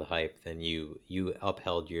live up to the hype, then you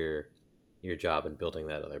upheld your job in building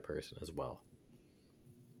that other person as well.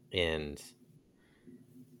 And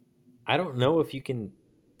I don't know if you can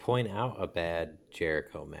point out a bad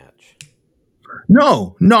Jericho match.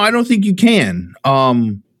 No, I don't think you can.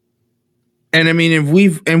 And I mean, if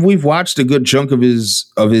we've watched a good chunk of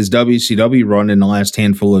his WCW run in the last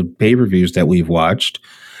handful of pay-per-views that we've watched,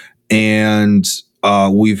 and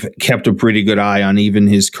we've kept a pretty good eye on even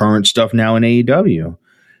his current stuff now in AEW.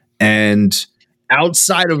 And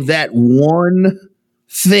outside of that one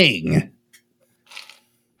thing,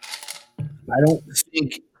 I don't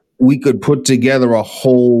think we could put together a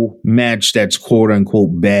whole match that's quote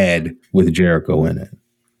unquote bad with Jericho in it.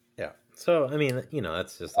 Yeah. So, I mean,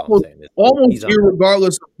 that's just all I'm saying. Almost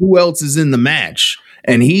regardless of who else is in the match.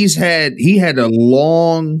 And he had a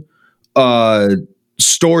long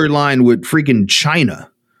storyline with freaking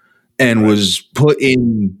China and was put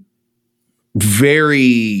in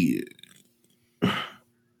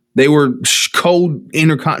they were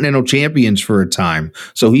co-intercontinental champions for a time.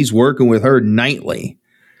 So he's working with her nightly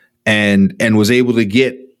and was able to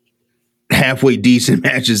get halfway decent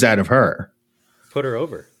matches out of her. Put her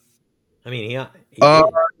over. I mean, yeah. Yeah,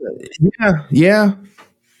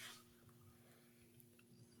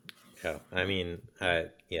 I mean,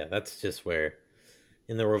 that's just where,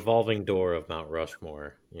 in the revolving door of Mount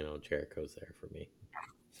Rushmore, Jericho's there for me.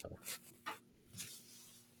 So.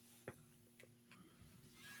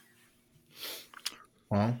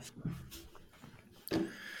 Well,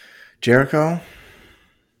 Jericho,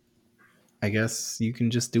 I guess you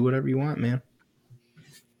can just do whatever you want, man.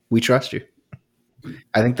 We trust you.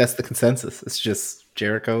 I think that's the consensus. It's just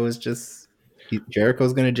Jericho's going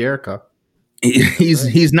to Jericho.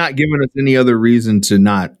 He's not giving us any other reason to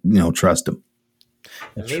not, trust him.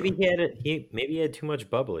 Maybe he had too much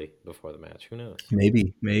bubbly before the match. Who knows?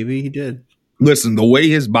 Maybe he did. Listen, the way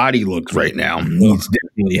his body looks right now, he's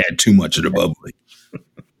definitely had too much of the bubbly.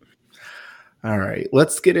 All right,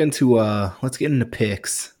 let's get into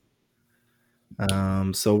picks.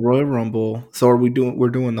 So Royal Rumble. So we're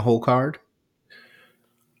doing the whole card?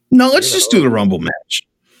 No, let's just do the Rumble match.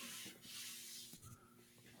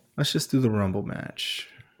 Let's just do the Rumble match.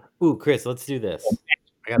 Ooh, Chris, let's do this.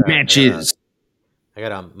 Matches. I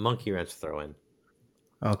got a monkey wrench throw in.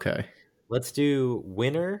 Okay. Let's do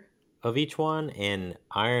winner of each one and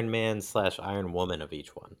Iron Man / Iron Woman of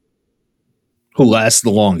each one. Who lasts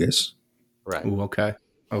the longest? Right. Ooh, okay.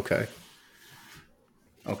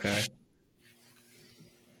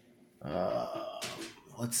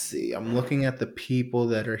 Let's see. I'm looking at the people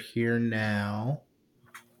that are here now.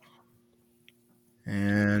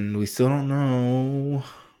 And we still don't know.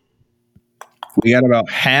 We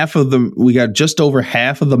got just over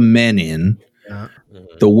half of the men in. Yeah.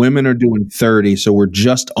 Mm-hmm. The women are doing 30, so we're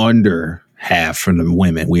just under half for the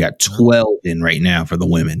women. We got 12 in right now for the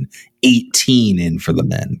women, 18 in for the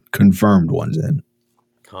men. Confirmed ones in.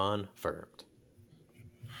 Confirmed.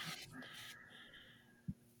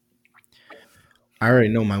 I already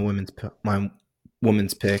know my woman's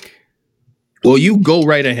pick. Well, you go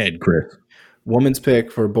right ahead, Chris. Woman's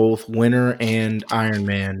pick for both winner and Iron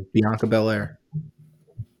Man, Bianca Belair.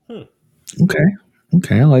 Okay,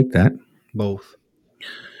 I like that. Both.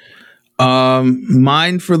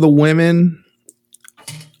 Mine for the women,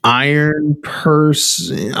 Iron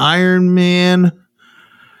Man,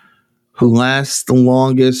 who lasts the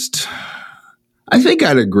longest. I think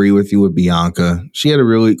I'd agree with you with Bianca. She had a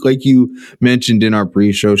really, like you mentioned in our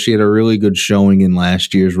pre-show, she had a really good showing in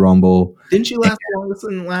last year's Rumble. Didn't she last longest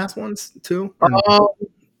in the last ones too?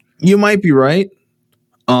 You might be right.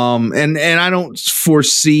 And I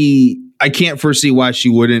can't foresee why she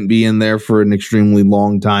wouldn't be in there for an extremely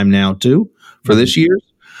long time now too, for this year's.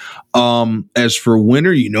 As for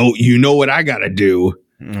winner, you know what I gotta do.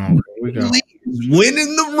 Here we go.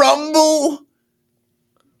 Winning the Rumble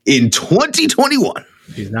in 2021.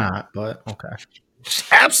 She's not, but okay. She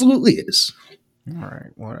absolutely is. All right,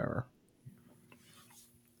 whatever.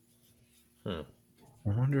 I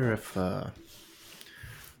wonder if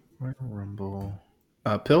Rumble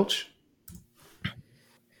Pilch?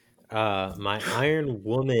 My Iron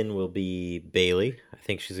Woman will be Bailey. I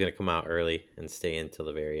think she's going to come out early and stay until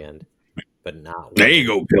the very end, but not. There you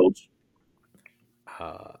go, Pilch.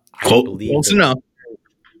 I believe close enough.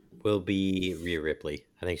 Will be Rhea Ripley.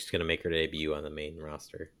 I think she's going to make her debut on the main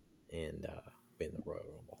roster and win the Royal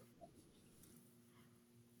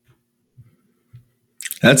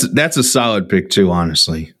Rumble. That's a solid pick too,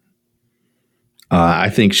 honestly.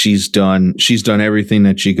 I think she's done everything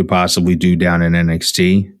that she could possibly do down in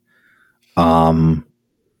NXT.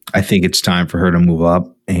 I think it's time for her to move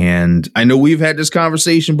up. And I know we've had this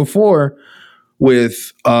conversation before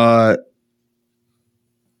with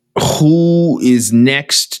who is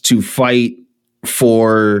next to fight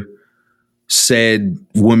for said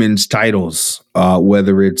women's titles,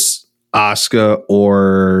 whether it's Asuka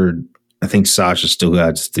or I think Sasha still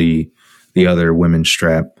has the other women's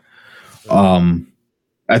strap. I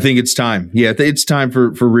think it's time. Yeah, it's time for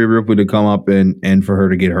Rhea Ripley to come up and for her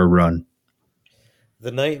to get her run.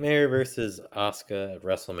 The Nightmare versus Asuka at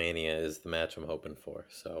WrestleMania is the match I'm hoping for.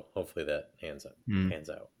 So hopefully that pans out.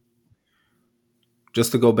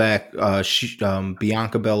 Just to go back,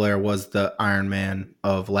 Bianca Belair was the Iron Man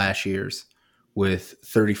of last year's with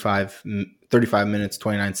 35 minutes,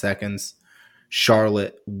 29 seconds.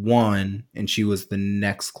 Charlotte won, and she was the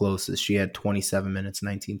next closest. She had 27 minutes,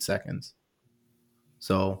 19 seconds.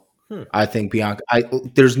 So I think Bianca.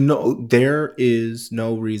 There is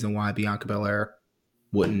no reason why Bianca Belair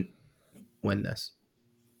wouldn't win this,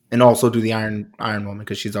 and also do the Iron Woman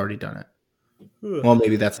because she's already done it. Well,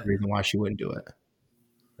 maybe that's the reason why she wouldn't do it.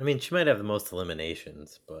 I mean, she might have the most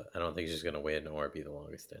eliminations, but I don't think she's going to win or be the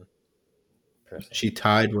longest in. Personally. She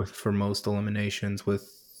tied for most eliminations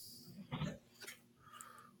with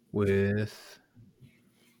Shayna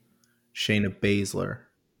Baszler.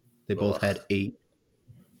 They both had 8.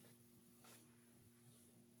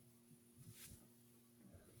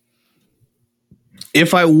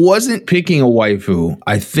 If I wasn't picking a waifu,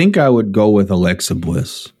 I think I would go with Alexa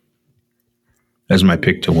Bliss as my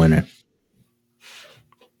pick to win it.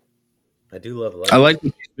 I do love Alexa. I like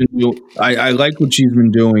what she's been doing. I like what she's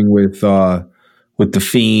been doing with the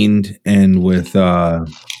Fiend and with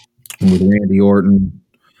Randy Orton.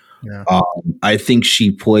 Yeah. I think she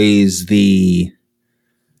plays the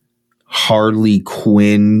Harley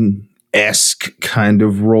Quinn-esque kind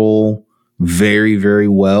of role very, very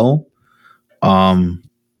well. So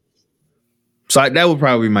that would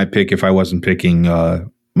probably be my pick if I wasn't picking my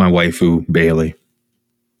waifu, Bailey.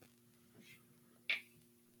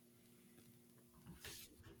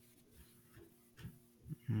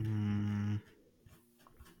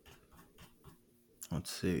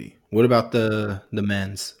 Let's see. What about the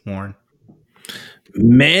men's, Warren?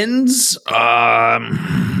 Men's,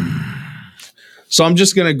 So I'm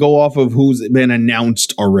just gonna go off of who's been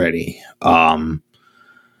announced already.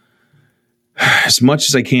 As much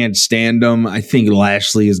as I can't stand him, I think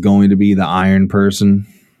Lashley is going to be the Iron Person,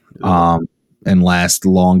 and last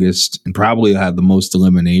the longest, and probably have the most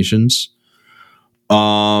eliminations.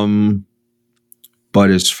 But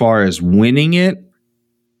as far as winning it,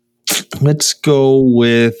 let's go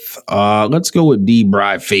with D.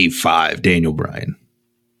 Bry Fave 5, Daniel Bryan.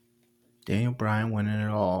 Daniel Bryan winning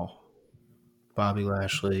it all. Bobby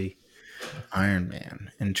Lashley, Iron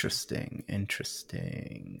Man. Interesting.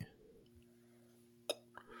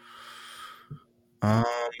 I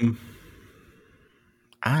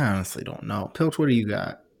honestly don't know. Pilch, what do you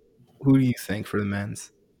got? Who do you think for the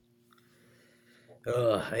men's?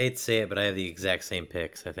 I hate to say it, but I have the exact same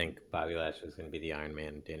picks. I think Bobby Lashley's going to be the Iron Man,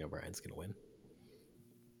 and Daniel Bryan's going to win.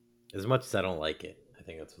 As much as I don't like it, I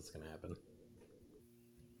think that's what's going to happen.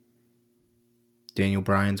 Daniel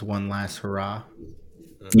Bryan's one last hurrah.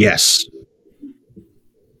 Yes.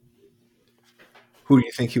 Who do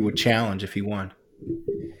you think he would challenge if he won?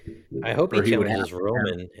 I hope he challenges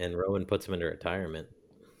Roman, and Roman puts him into retirement.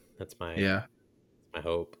 That's my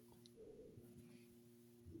hope.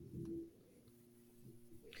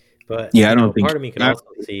 But yeah, I don't think part of me can also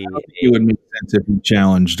see it would make sense if he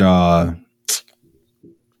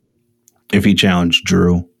challenged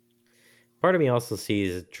Drew. Part of me also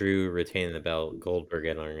sees Drew retaining the belt, Goldberg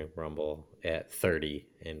entering Rumble at 30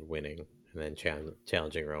 and winning, and then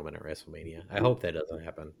challenging Roman at WrestleMania. I hope that doesn't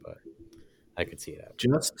happen, but I could see that.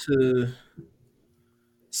 Just to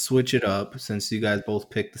switch it up, since you guys both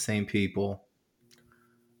picked the same people,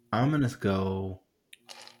 I'm going to go...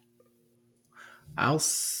 I'll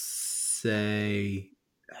say...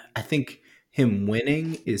 I think him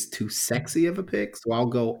winning is too sexy of a pick, so I'll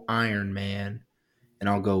go Iron Man, and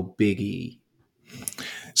I'll go Big E.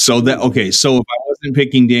 So if I wasn't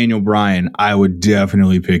picking Daniel Bryan, I would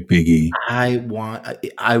definitely pick Big E. I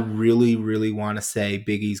really, really want to say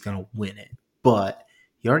Big E's going to win it, but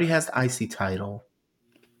he already has the IC title.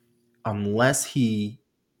 Unless is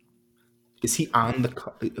he on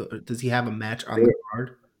the? Does he have a match on the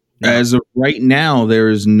card? No. As of right now, there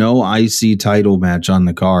is no IC title match on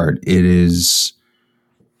the card. It's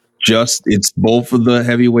both of the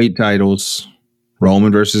heavyweight titles.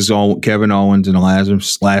 Roman versus Kevin Owens in the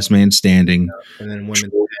last man standing. And then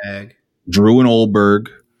women's tag. Drew and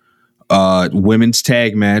Oldberg. Women's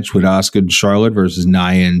tag match with Asuka and Charlotte versus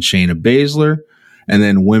Nia and Shayna Baszler. And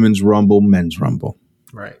then women's rumble, men's rumble.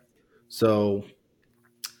 Right. So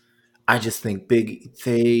I just think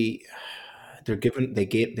they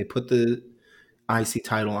put the IC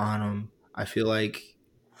title on him. I feel like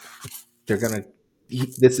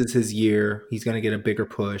this is his year. He's gonna get a bigger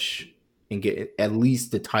push and get at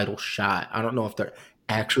least the title shot. I don't know if they're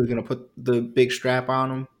actually gonna put the big strap on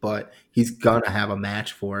him, but he's gonna have a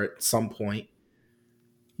match for it at some point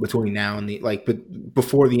between now and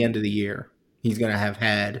before the end of the year. He's gonna have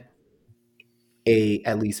had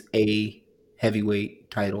at least a heavyweight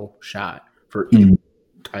title shot for each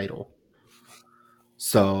title.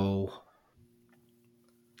 So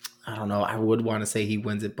I don't know. I would want to say he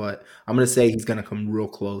wins it, but I'm going to say he's going to come real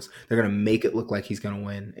close. They're going to make it look like he's going to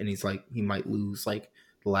win, and he might lose the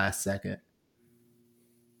last second.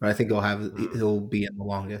 But I think he'll be in the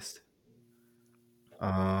longest.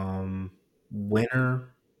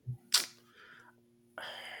 Winner.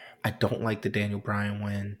 I don't like the Daniel Bryan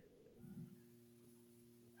win.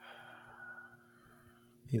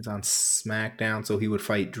 He's on SmackDown, so he would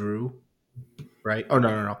fight Drew, right? Oh,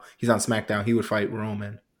 no. He's on SmackDown. He would fight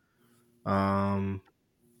Roman.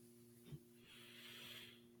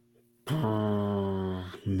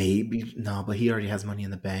 Maybe. No, but he already has Money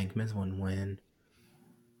in the Bank. Miz wouldn't win.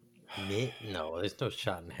 No, there's no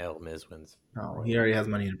shot in hell Miz wins. No, he already has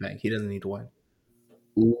Money in the Bank. He doesn't need to win.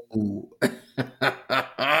 Ooh.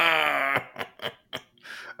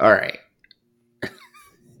 All right.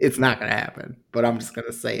 It's not going to happen, but I'm just going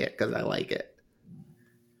to say it because I like it.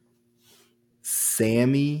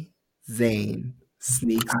 Sami Zayn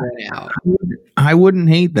sneaks that out. I wouldn't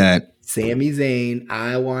hate that. Sami Zayn,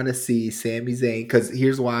 I want to see Sami Zayn because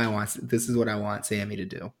here's why this is what I want Sami to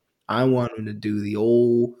do. I want him to do the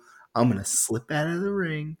old, I'm going to slip out of the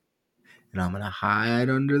ring and I'm going to hide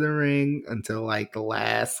under the ring until the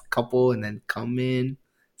last couple and then come in,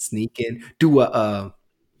 sneak in, do a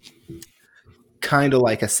kind of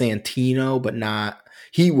like a Santino, but not.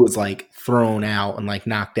 He was thrown out and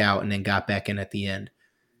knocked out and then got back in at the end.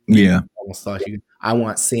 Yeah. Almost thought I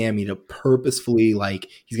want Sami to purposefully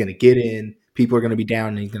he's gonna get in, people are gonna be down,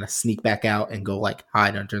 and he's gonna sneak back out and go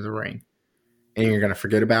hide under the ring. And you're gonna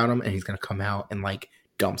forget about him and he's gonna come out and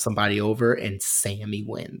dump somebody over and Sami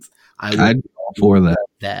wins. I'd be all for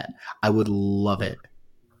that. I would love it.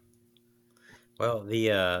 Well,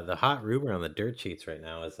 the hot rumor on the dirt sheets right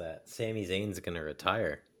now is that Sami Zayn's going to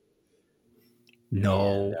retire.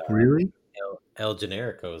 No, And, really? El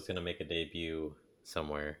Generico is going to make a debut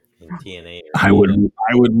somewhere in TNA. I would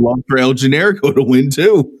love for El Generico to win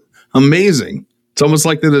too. Amazing. It's almost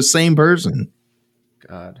like they're the same person.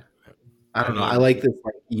 God. I don't know. I like this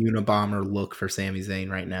like Unabomber look for Sami Zayn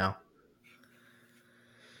right now.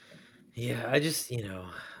 Yeah, I just, yeah.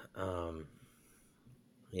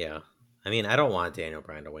 I mean, I don't want Daniel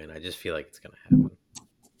Bryan to win. I just feel like it's going to happen.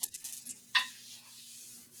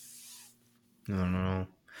 I don't know.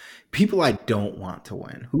 People I don't want to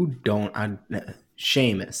win. Who don't?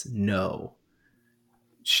 Sheamus, no.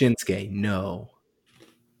 Shinsuke, no.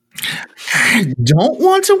 Don't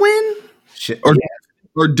want to win?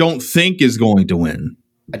 Or don't think is going to win?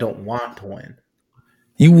 I don't want to win.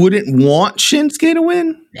 You wouldn't want Shinsuke to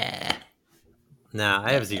win? Nah,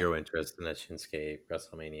 I have zero interest in that Shinsuke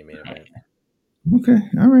WrestleMania main event. Okay,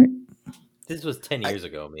 all right. This was 10 years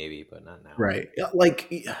ago, maybe, but not now. Right.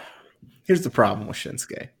 Like, here's the problem with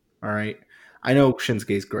Shinsuke. All right. I know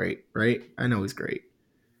Shinsuke's great, right? I know he's great.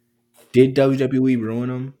 Did WWE ruin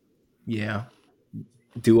him? Yeah.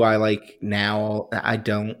 Do I like now? I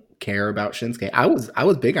don't care about Shinsuke. I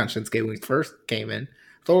was big on Shinsuke when he first came in.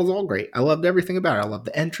 I thought it was all great. I loved everything about it. I loved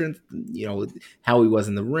the entrance, how he was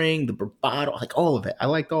in the ring, the bravado, like all of it. I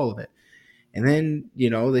liked all of it. And then,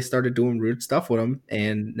 they started doing rude stuff with him.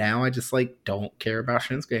 And now I just like don't care about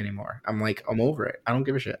Shinsuke anymore. I'm like, I'm over it. I don't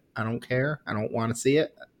give a shit. I don't care. I don't want to see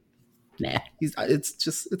it. Nah,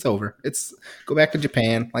 it's over. It's go back to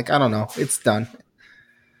Japan. Like, I don't know. It's done.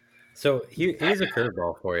 So here's a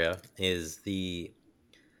curveball for you: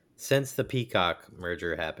 since the Peacock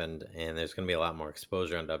merger happened, and there's going to be a lot more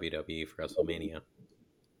exposure on WWE for WrestleMania.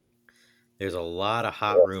 There's a lot of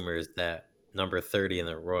hot rumors that number 30 in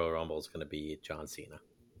the Royal Rumble is going to be John Cena,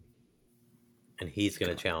 and he's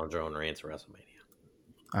going to challenge Roman Reigns for WrestleMania.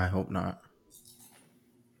 I hope not.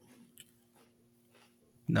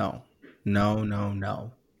 No.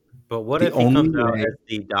 But what if he comes out as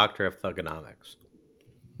the Doctor of Thugonomics?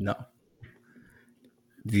 No.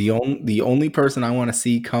 The only person I want to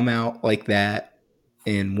see come out like that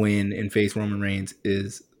and win and face Roman Reigns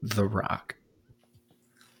is The Rock.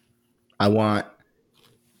 I want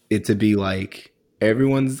it to be like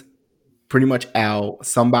everyone's pretty much out.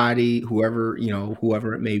 Somebody, whoever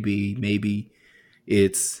it may be, maybe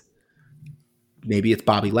it's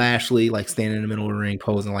Bobby Lashley, like standing in the middle of the ring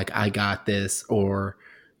posing like I got this, or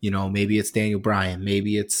maybe it's Daniel Bryan,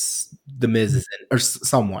 maybe it's The Miz or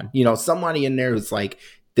someone, somebody in there who's like,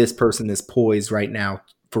 this person is poised right now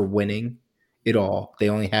for winning it all. They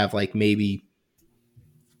only have like maybe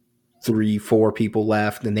 3-4 people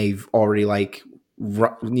left, and they've already like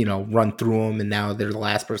run through them, and now they're the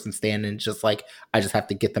last person standing. It's just like, I just have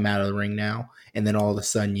to get them out of the ring now. And then all of a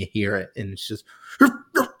sudden you hear it, and it's just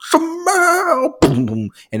boom, boom,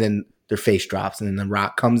 and then their face drops, and then The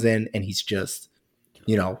Rock comes in, and he's just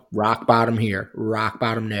rock bottom here, rock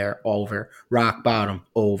bottom there, over, rock bottom,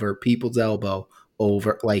 over, people's elbow,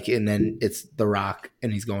 over, like, and then it's The Rock,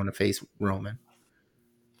 and he's going to face Roman.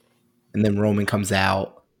 And then Roman comes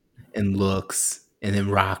out and looks, and then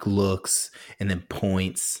Rock looks, and then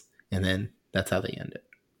points, and then that's how they end it.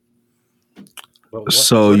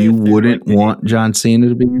 So you wouldn't want John Cena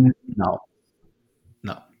to be in it? No.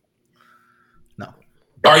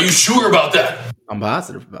 Are you sure about that? I'm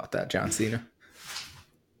positive about that, John Cena.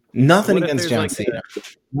 Nothing against John Cena.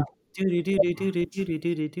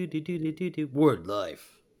 Word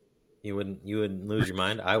life. You wouldn't lose your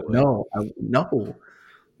mind? I would. No,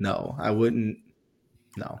 I wouldn't.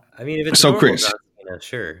 No. I mean, if it's so Chris, John Cena,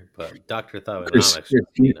 sure, but Dr. Thugonomics,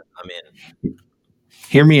 I'm in.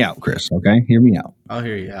 Hear me out, Chris. Okay, hear me out. I'll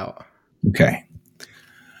hear you out. Okay.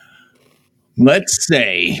 Let's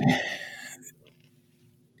say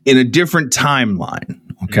in a different timeline,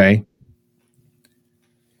 okay?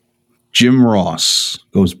 Jim Ross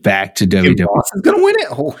goes back to WWE. Jim Ross is going to win it?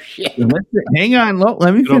 Oh, shit. Hang on.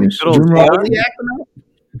 Let me finish.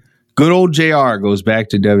 Good old JR goes back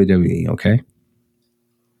to WWE, okay?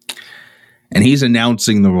 And he's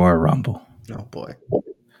announcing the Royal Rumble. Oh, boy.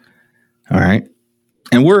 All right.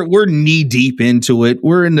 And we're knee deep into it.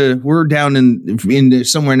 We're down in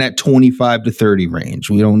somewhere in that 25 to 30 range.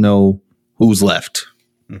 We don't know who's left.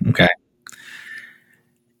 Okay.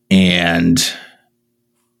 And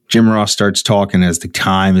Jim Ross starts talking as the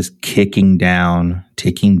time is ticking down.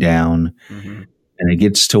 And it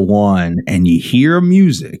gets to 1, and you hear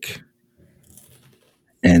music.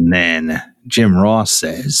 And then Jim Ross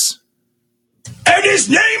says, And his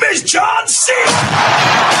name is John Cena.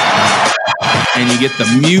 And you get the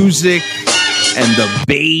music and the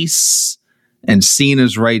bass, and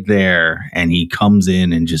Cena's right there, and he comes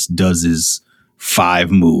in and just does his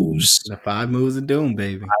 5 moves. The 5 moves of doom,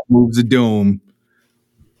 baby. 5 moves of doom.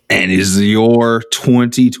 And is your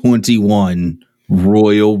 2021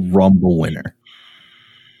 Royal Rumble winner.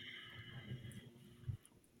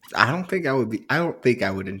 I don't think I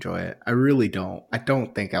would enjoy it. I really don't. I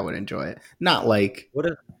don't think I would enjoy it. Not like what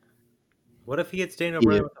if he gets Daniel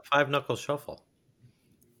Bryan with a 5-knuckle shuffle?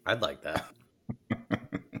 I'd like that.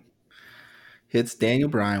 Hits Daniel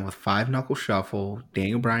Bryan with 5-knuckle shuffle.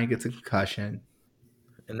 Daniel Bryan gets a concussion.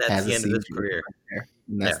 And that's the end of his career.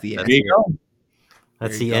 And that's the end. There you go.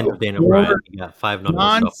 That's the end of Daniel Bryan. He got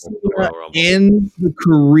 5-knuckle shuffle. Ends the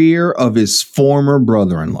career of his former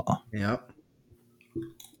brother-in-law. Yep.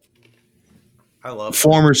 I love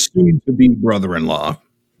former soon-to-be brother-in-law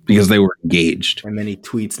because they were engaged. And then he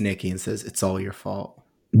tweets Nikki and says, "It's all your fault."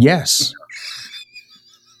 Yes.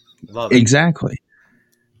 Love it. Exactly.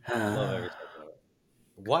 Why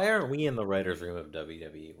aren't we in the writers' room of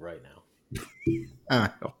WWE right now? I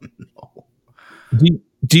don't know.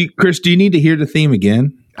 Chris, do you need to hear the theme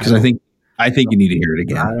again? Because I think you need to hear it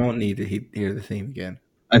again. I don't need to hear the theme again.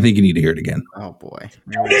 I think you need to hear it again. Oh boy.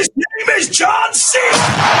 His name is John Cena.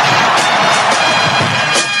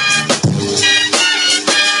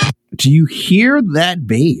 Do you hear that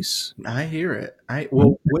bass? I hear it.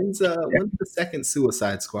 When's the second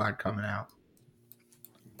Suicide Squad coming out?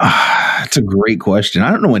 That's a great question. I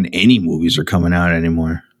don't know when any movies are coming out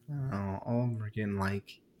anymore. All of them are getting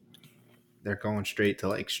they're going straight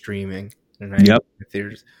to streaming. Yep.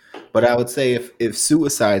 Theaters. But I would say if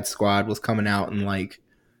Suicide Squad was coming out in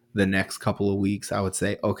the next couple of weeks, I would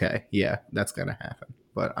say, okay, yeah, that's gonna happen.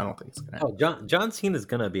 But I don't think it's gonna happen. John Cena's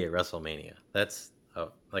gonna be at WrestleMania. That's a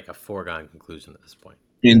foregone conclusion at this point.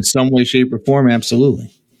 In some way, shape, or form,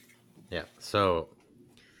 absolutely. Yeah. So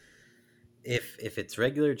if it's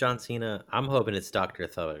regular John Cena, I'm hoping it's Dr.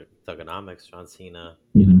 Thugonomics John Cena.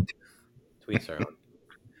 Tweets are on.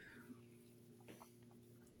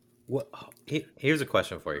 Here's a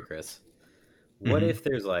question for you, Chris. What if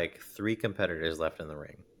there's 3 competitors left in the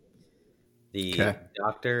ring? The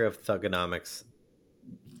Doctor of Thugonomics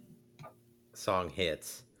song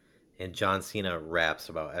hits, and John Cena raps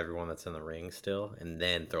about everyone that's in the ring still, and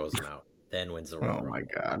then throws them out, then wins the Royal Rumble. Oh my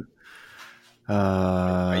god!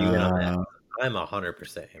 Are you in on that? I'm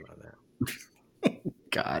 100% in on that.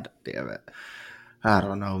 God damn it! I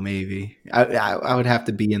don't know. Maybe I would have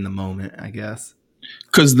to be in the moment, I guess.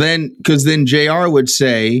 Because then JR would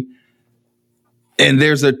say, and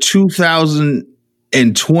there's a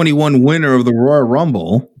 2021 winner of the Royal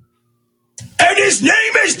Rumble, and his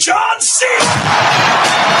name is John Cena.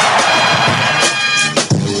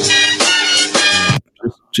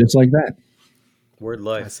 Just like that. Word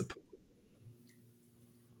life.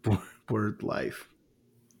 Word life.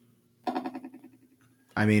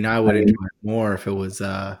 I mean, I would enjoy it more if it was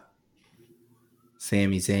Sami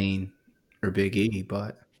Zayn or Big E,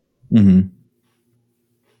 but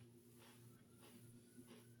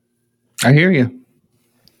I hear you.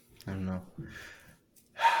 I don't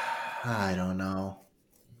know.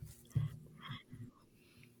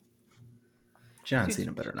 John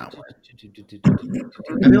Cena better not win.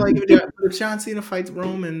 I mean, if John Cena fights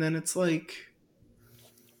Roman, then it's I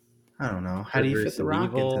don't know. How do you fit The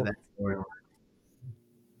Rock into that storyline?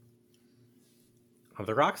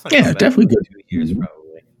 The Rock's not definitely good. 2 years probably.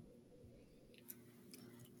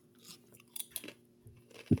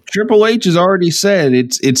 Triple H has already said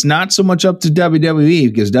it's not so much up to WWE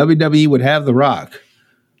because WWE would have The Rock.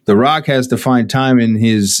 The Rock has to find time in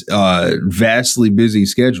his vastly busy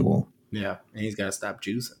schedule. Yeah, and he's got to stop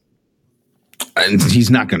juicing. And he's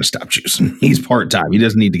not going to stop juicing. He's part-time. He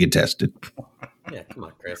doesn't need to get tested. Yeah, come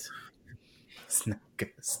on, Chris. He's not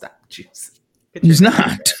going to stop juicing. He's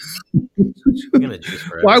not. Gonna juice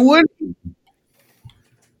forever. Why would he?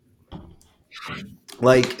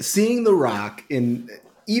 Seeing The Rock even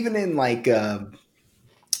in one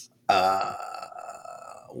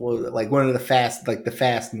of the fast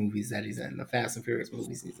movies that he's in, the Fast and Furious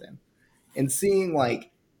movies he's in, and seeing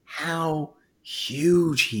how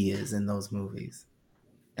huge he is in those movies,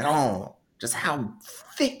 and just how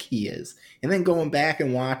thick he is, and then going back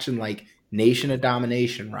and watching Nation of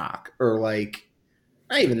Domination Rock, or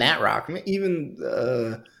not even that Rock, even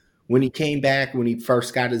when he came back when he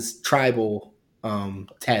first got his tribal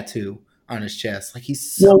tattoo on his chest,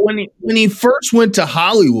 when he first went to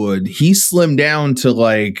Hollywood, he slimmed down to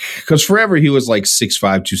because forever he was 6'5",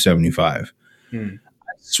 275. I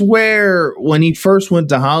swear when he first went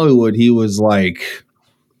to Hollywood, he was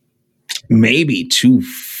maybe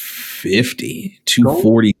 250,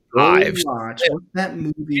 245. Go watch. What's that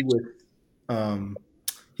movie with?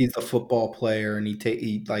 He's a football player and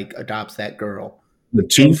he like adopts that girl. The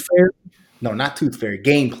Tooth Fairy? No, not Tooth Fairy.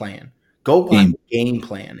 Game Plan. Go watch Game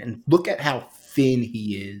Plan and look at how thin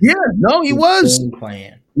he is. Yeah, no, he was. Game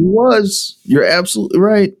Plan. He was. You're absolutely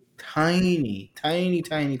right. Tiny. And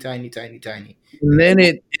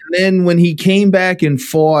then when he came back and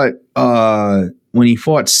fought when he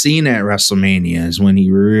fought Cena at WrestleMania is when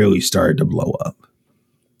he really started to blow up.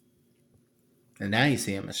 And now you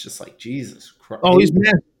see him, it's just like Jesus Christ. Oh, he's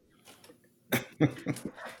massive.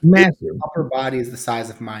 Massive. His upper body is the size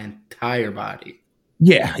of my entire body.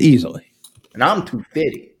 Yeah, easily. And I'm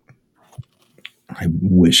 250. I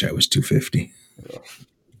wish I was 250.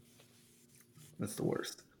 That's the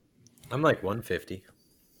worst. I'm like 150.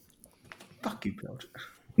 Fuck you, Coach.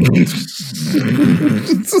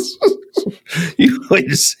 You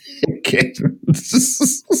wait a second.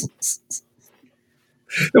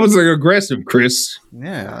 That was like aggressive, Chris.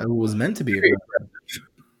 Yeah, it was meant to be aggressive.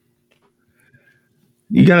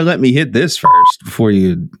 You gotta let me hit this first before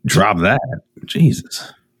you drop that.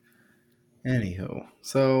 Jesus. Anywho,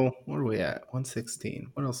 so what are we at?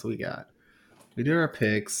 116. What else do we got? We did our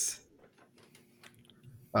picks.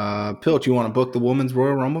 Pilch, you want to book the Women's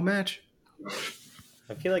Royal Rumble match?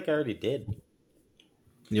 I feel like I already did.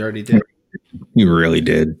 You already did? You really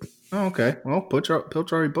did. Oh, okay. Well, Pilch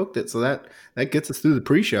already booked it, so that gets us through the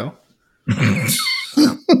pre-show. I'll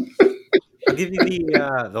give you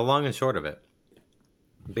the long and short of it.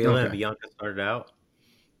 Bayley and Bianca started out.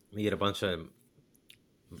 We get a bunch of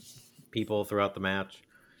people throughout the match.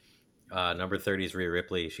 Number 30 is Rhea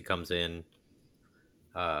Ripley. She comes in,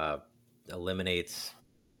 eliminates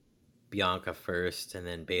Bianca first, and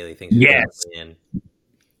then Bayley thinks she's got it in.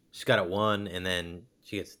 She's got it won, and then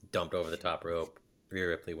she gets dumped over the top rope. Rhea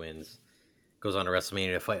Ripley wins. Goes on to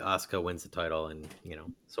WrestleMania to fight Asuka, wins the title, and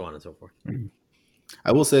so on and so forth.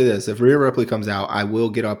 I will say this: if Rhea Ripley comes out, I will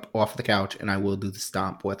get up off the couch and I will do the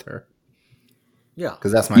stomp with her. Yeah,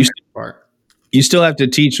 because that's my favorite part. You still have to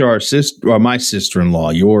teach our my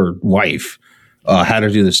sister-in-law, your wife, how to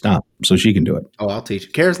do the stomp so she can do it. Oh, I'll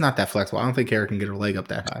teach. Kara's not that flexible. I don't think Kara can get her leg up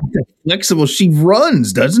that high. Flexible? She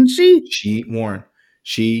runs, doesn't she?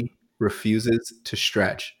 She refuses to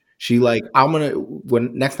stretch. She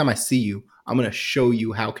next time I see you, I'm gonna show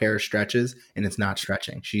you how Kara stretches, and it's not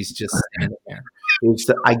stretching. She's just standing there.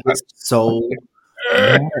 I get so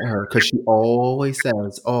mad at her because she always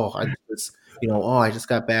says, "Oh, I just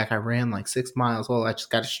got back. I ran like 6 miles. Oh, I just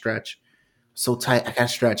got to stretch. So tight. I got to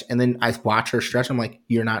stretch." And then I watch her stretch. I'm like,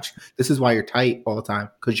 "You're not. This is why you're tight all the time,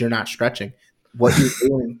 because you're not stretching. What you're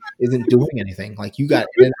doing isn't doing anything. Like you got."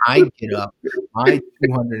 Then I get up, my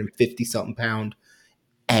 250 something pound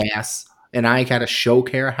ass, and I got to show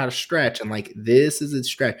Kara how to stretch. And like, this is a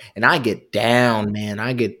stretch, and I get down, man.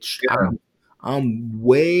 I'm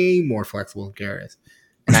way more flexible than Kara is,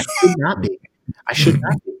 and I should not be.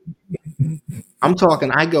 I'm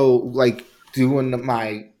talking. I go like doing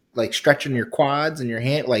my stretching your quads and your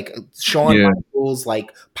hand, like Shawn Michaels,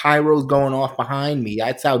 like pyro's going off behind me.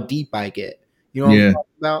 That's how deep I get. You know what I'm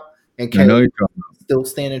talking about? And Kara still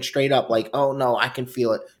standing straight up, like, "Oh no, I can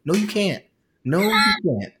feel it." No, you can't. No, you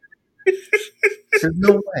can't. There's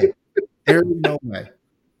no way. There's no way.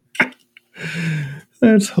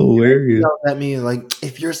 That's hilarious. At me like,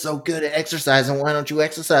 "If you're so good at exercising, why don't you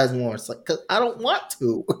exercise more?" It's like, because I don't want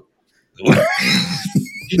to.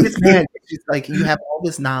 She gets mad. She's like, "You have all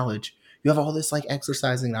this knowledge. You have all this like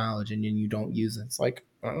exercising knowledge, and then you don't use it." It's like,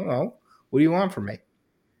 I don't know. What do you want from me?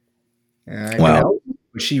 And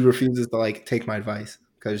she refuses to like take my advice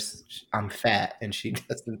because I'm fat, and she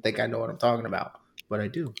doesn't think I know what I'm talking about, but I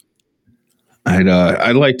do.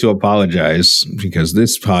 I'd like to apologize because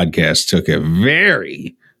this podcast took a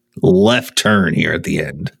very left turn here at the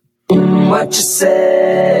end. What you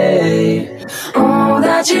say? Oh,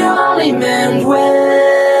 that you only meant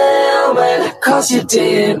well, 'cause you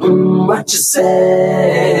did. What you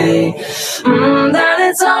say? That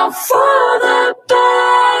it's all for the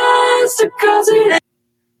best, 'cause it.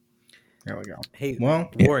 There we go. Hey,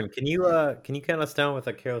 Warren, can you count us down with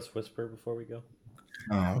a careless whisper before we go?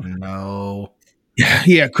 Oh no.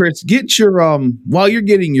 Yeah, Chris, get your while you're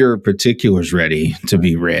getting your particulars ready to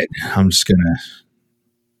be read, I'm just gonna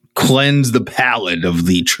cleanse the palate of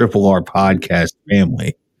the Triple R podcast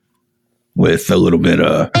family with a little bit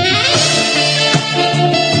of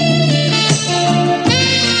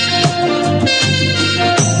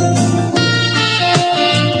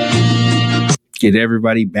get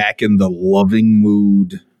everybody back in the loving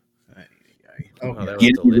mood.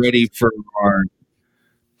 Get ready for our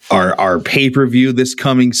our pay-per-view this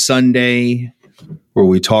coming Sunday, where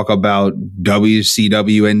we talk about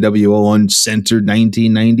WCW NWO Uncensored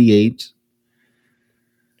 1998.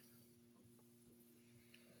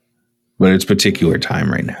 But it's particular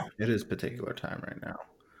time right now. It is particular time right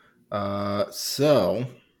now. So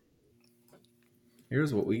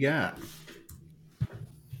here's what we got.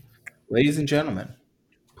 Ladies and gentlemen,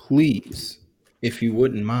 please, if you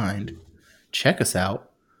wouldn't mind, check us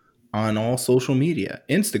out on all social media,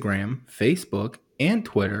 Instagram, Facebook, and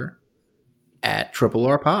Twitter at Triple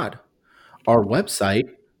R Pod. Our website,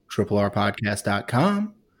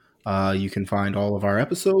 triplrpodcast.com. You can find all of our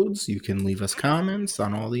episodes. You can leave us comments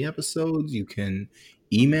on all the episodes. You can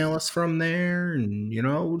email us from there and,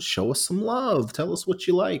 show us some love. Tell us what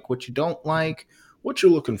you like, what you don't like, what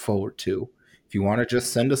you're looking forward to. If you want to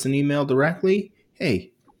just send us an email directly,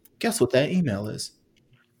 hey, guess what that email is?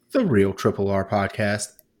 The Real Triple R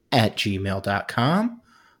Podcast at gmail.com.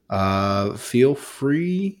 Feel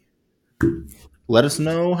free. Let us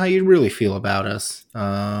know how you really feel about us.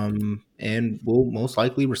 And we'll most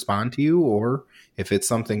likely respond to you, or if it's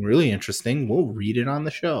something really interesting, we'll read it on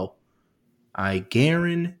the show. I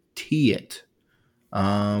guarantee it.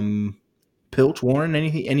 Pilch, Warren,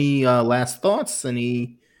 any last thoughts?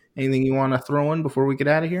 Anything you want to throw in before we get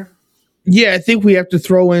out of here? Yeah, I think we have to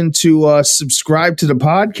throw in to subscribe to the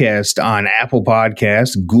podcast on Apple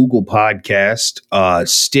Podcast, Google Podcast,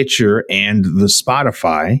 Stitcher, and the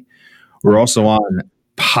Spotify. We're also on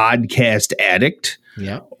Podcast Addict.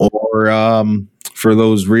 Yeah. Or for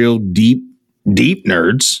those real deep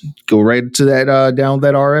nerds, go right to that down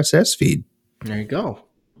that RSS feed. There you go.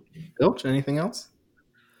 Pilch, anything else?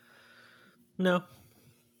 No.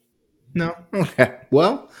 Okay.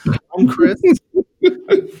 Well, I'm Chris.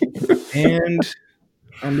 And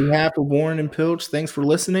on behalf of Warren and Pilch, thanks for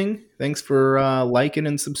listening. Thanks for liking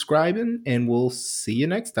and subscribing. And we'll see you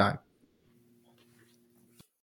next time.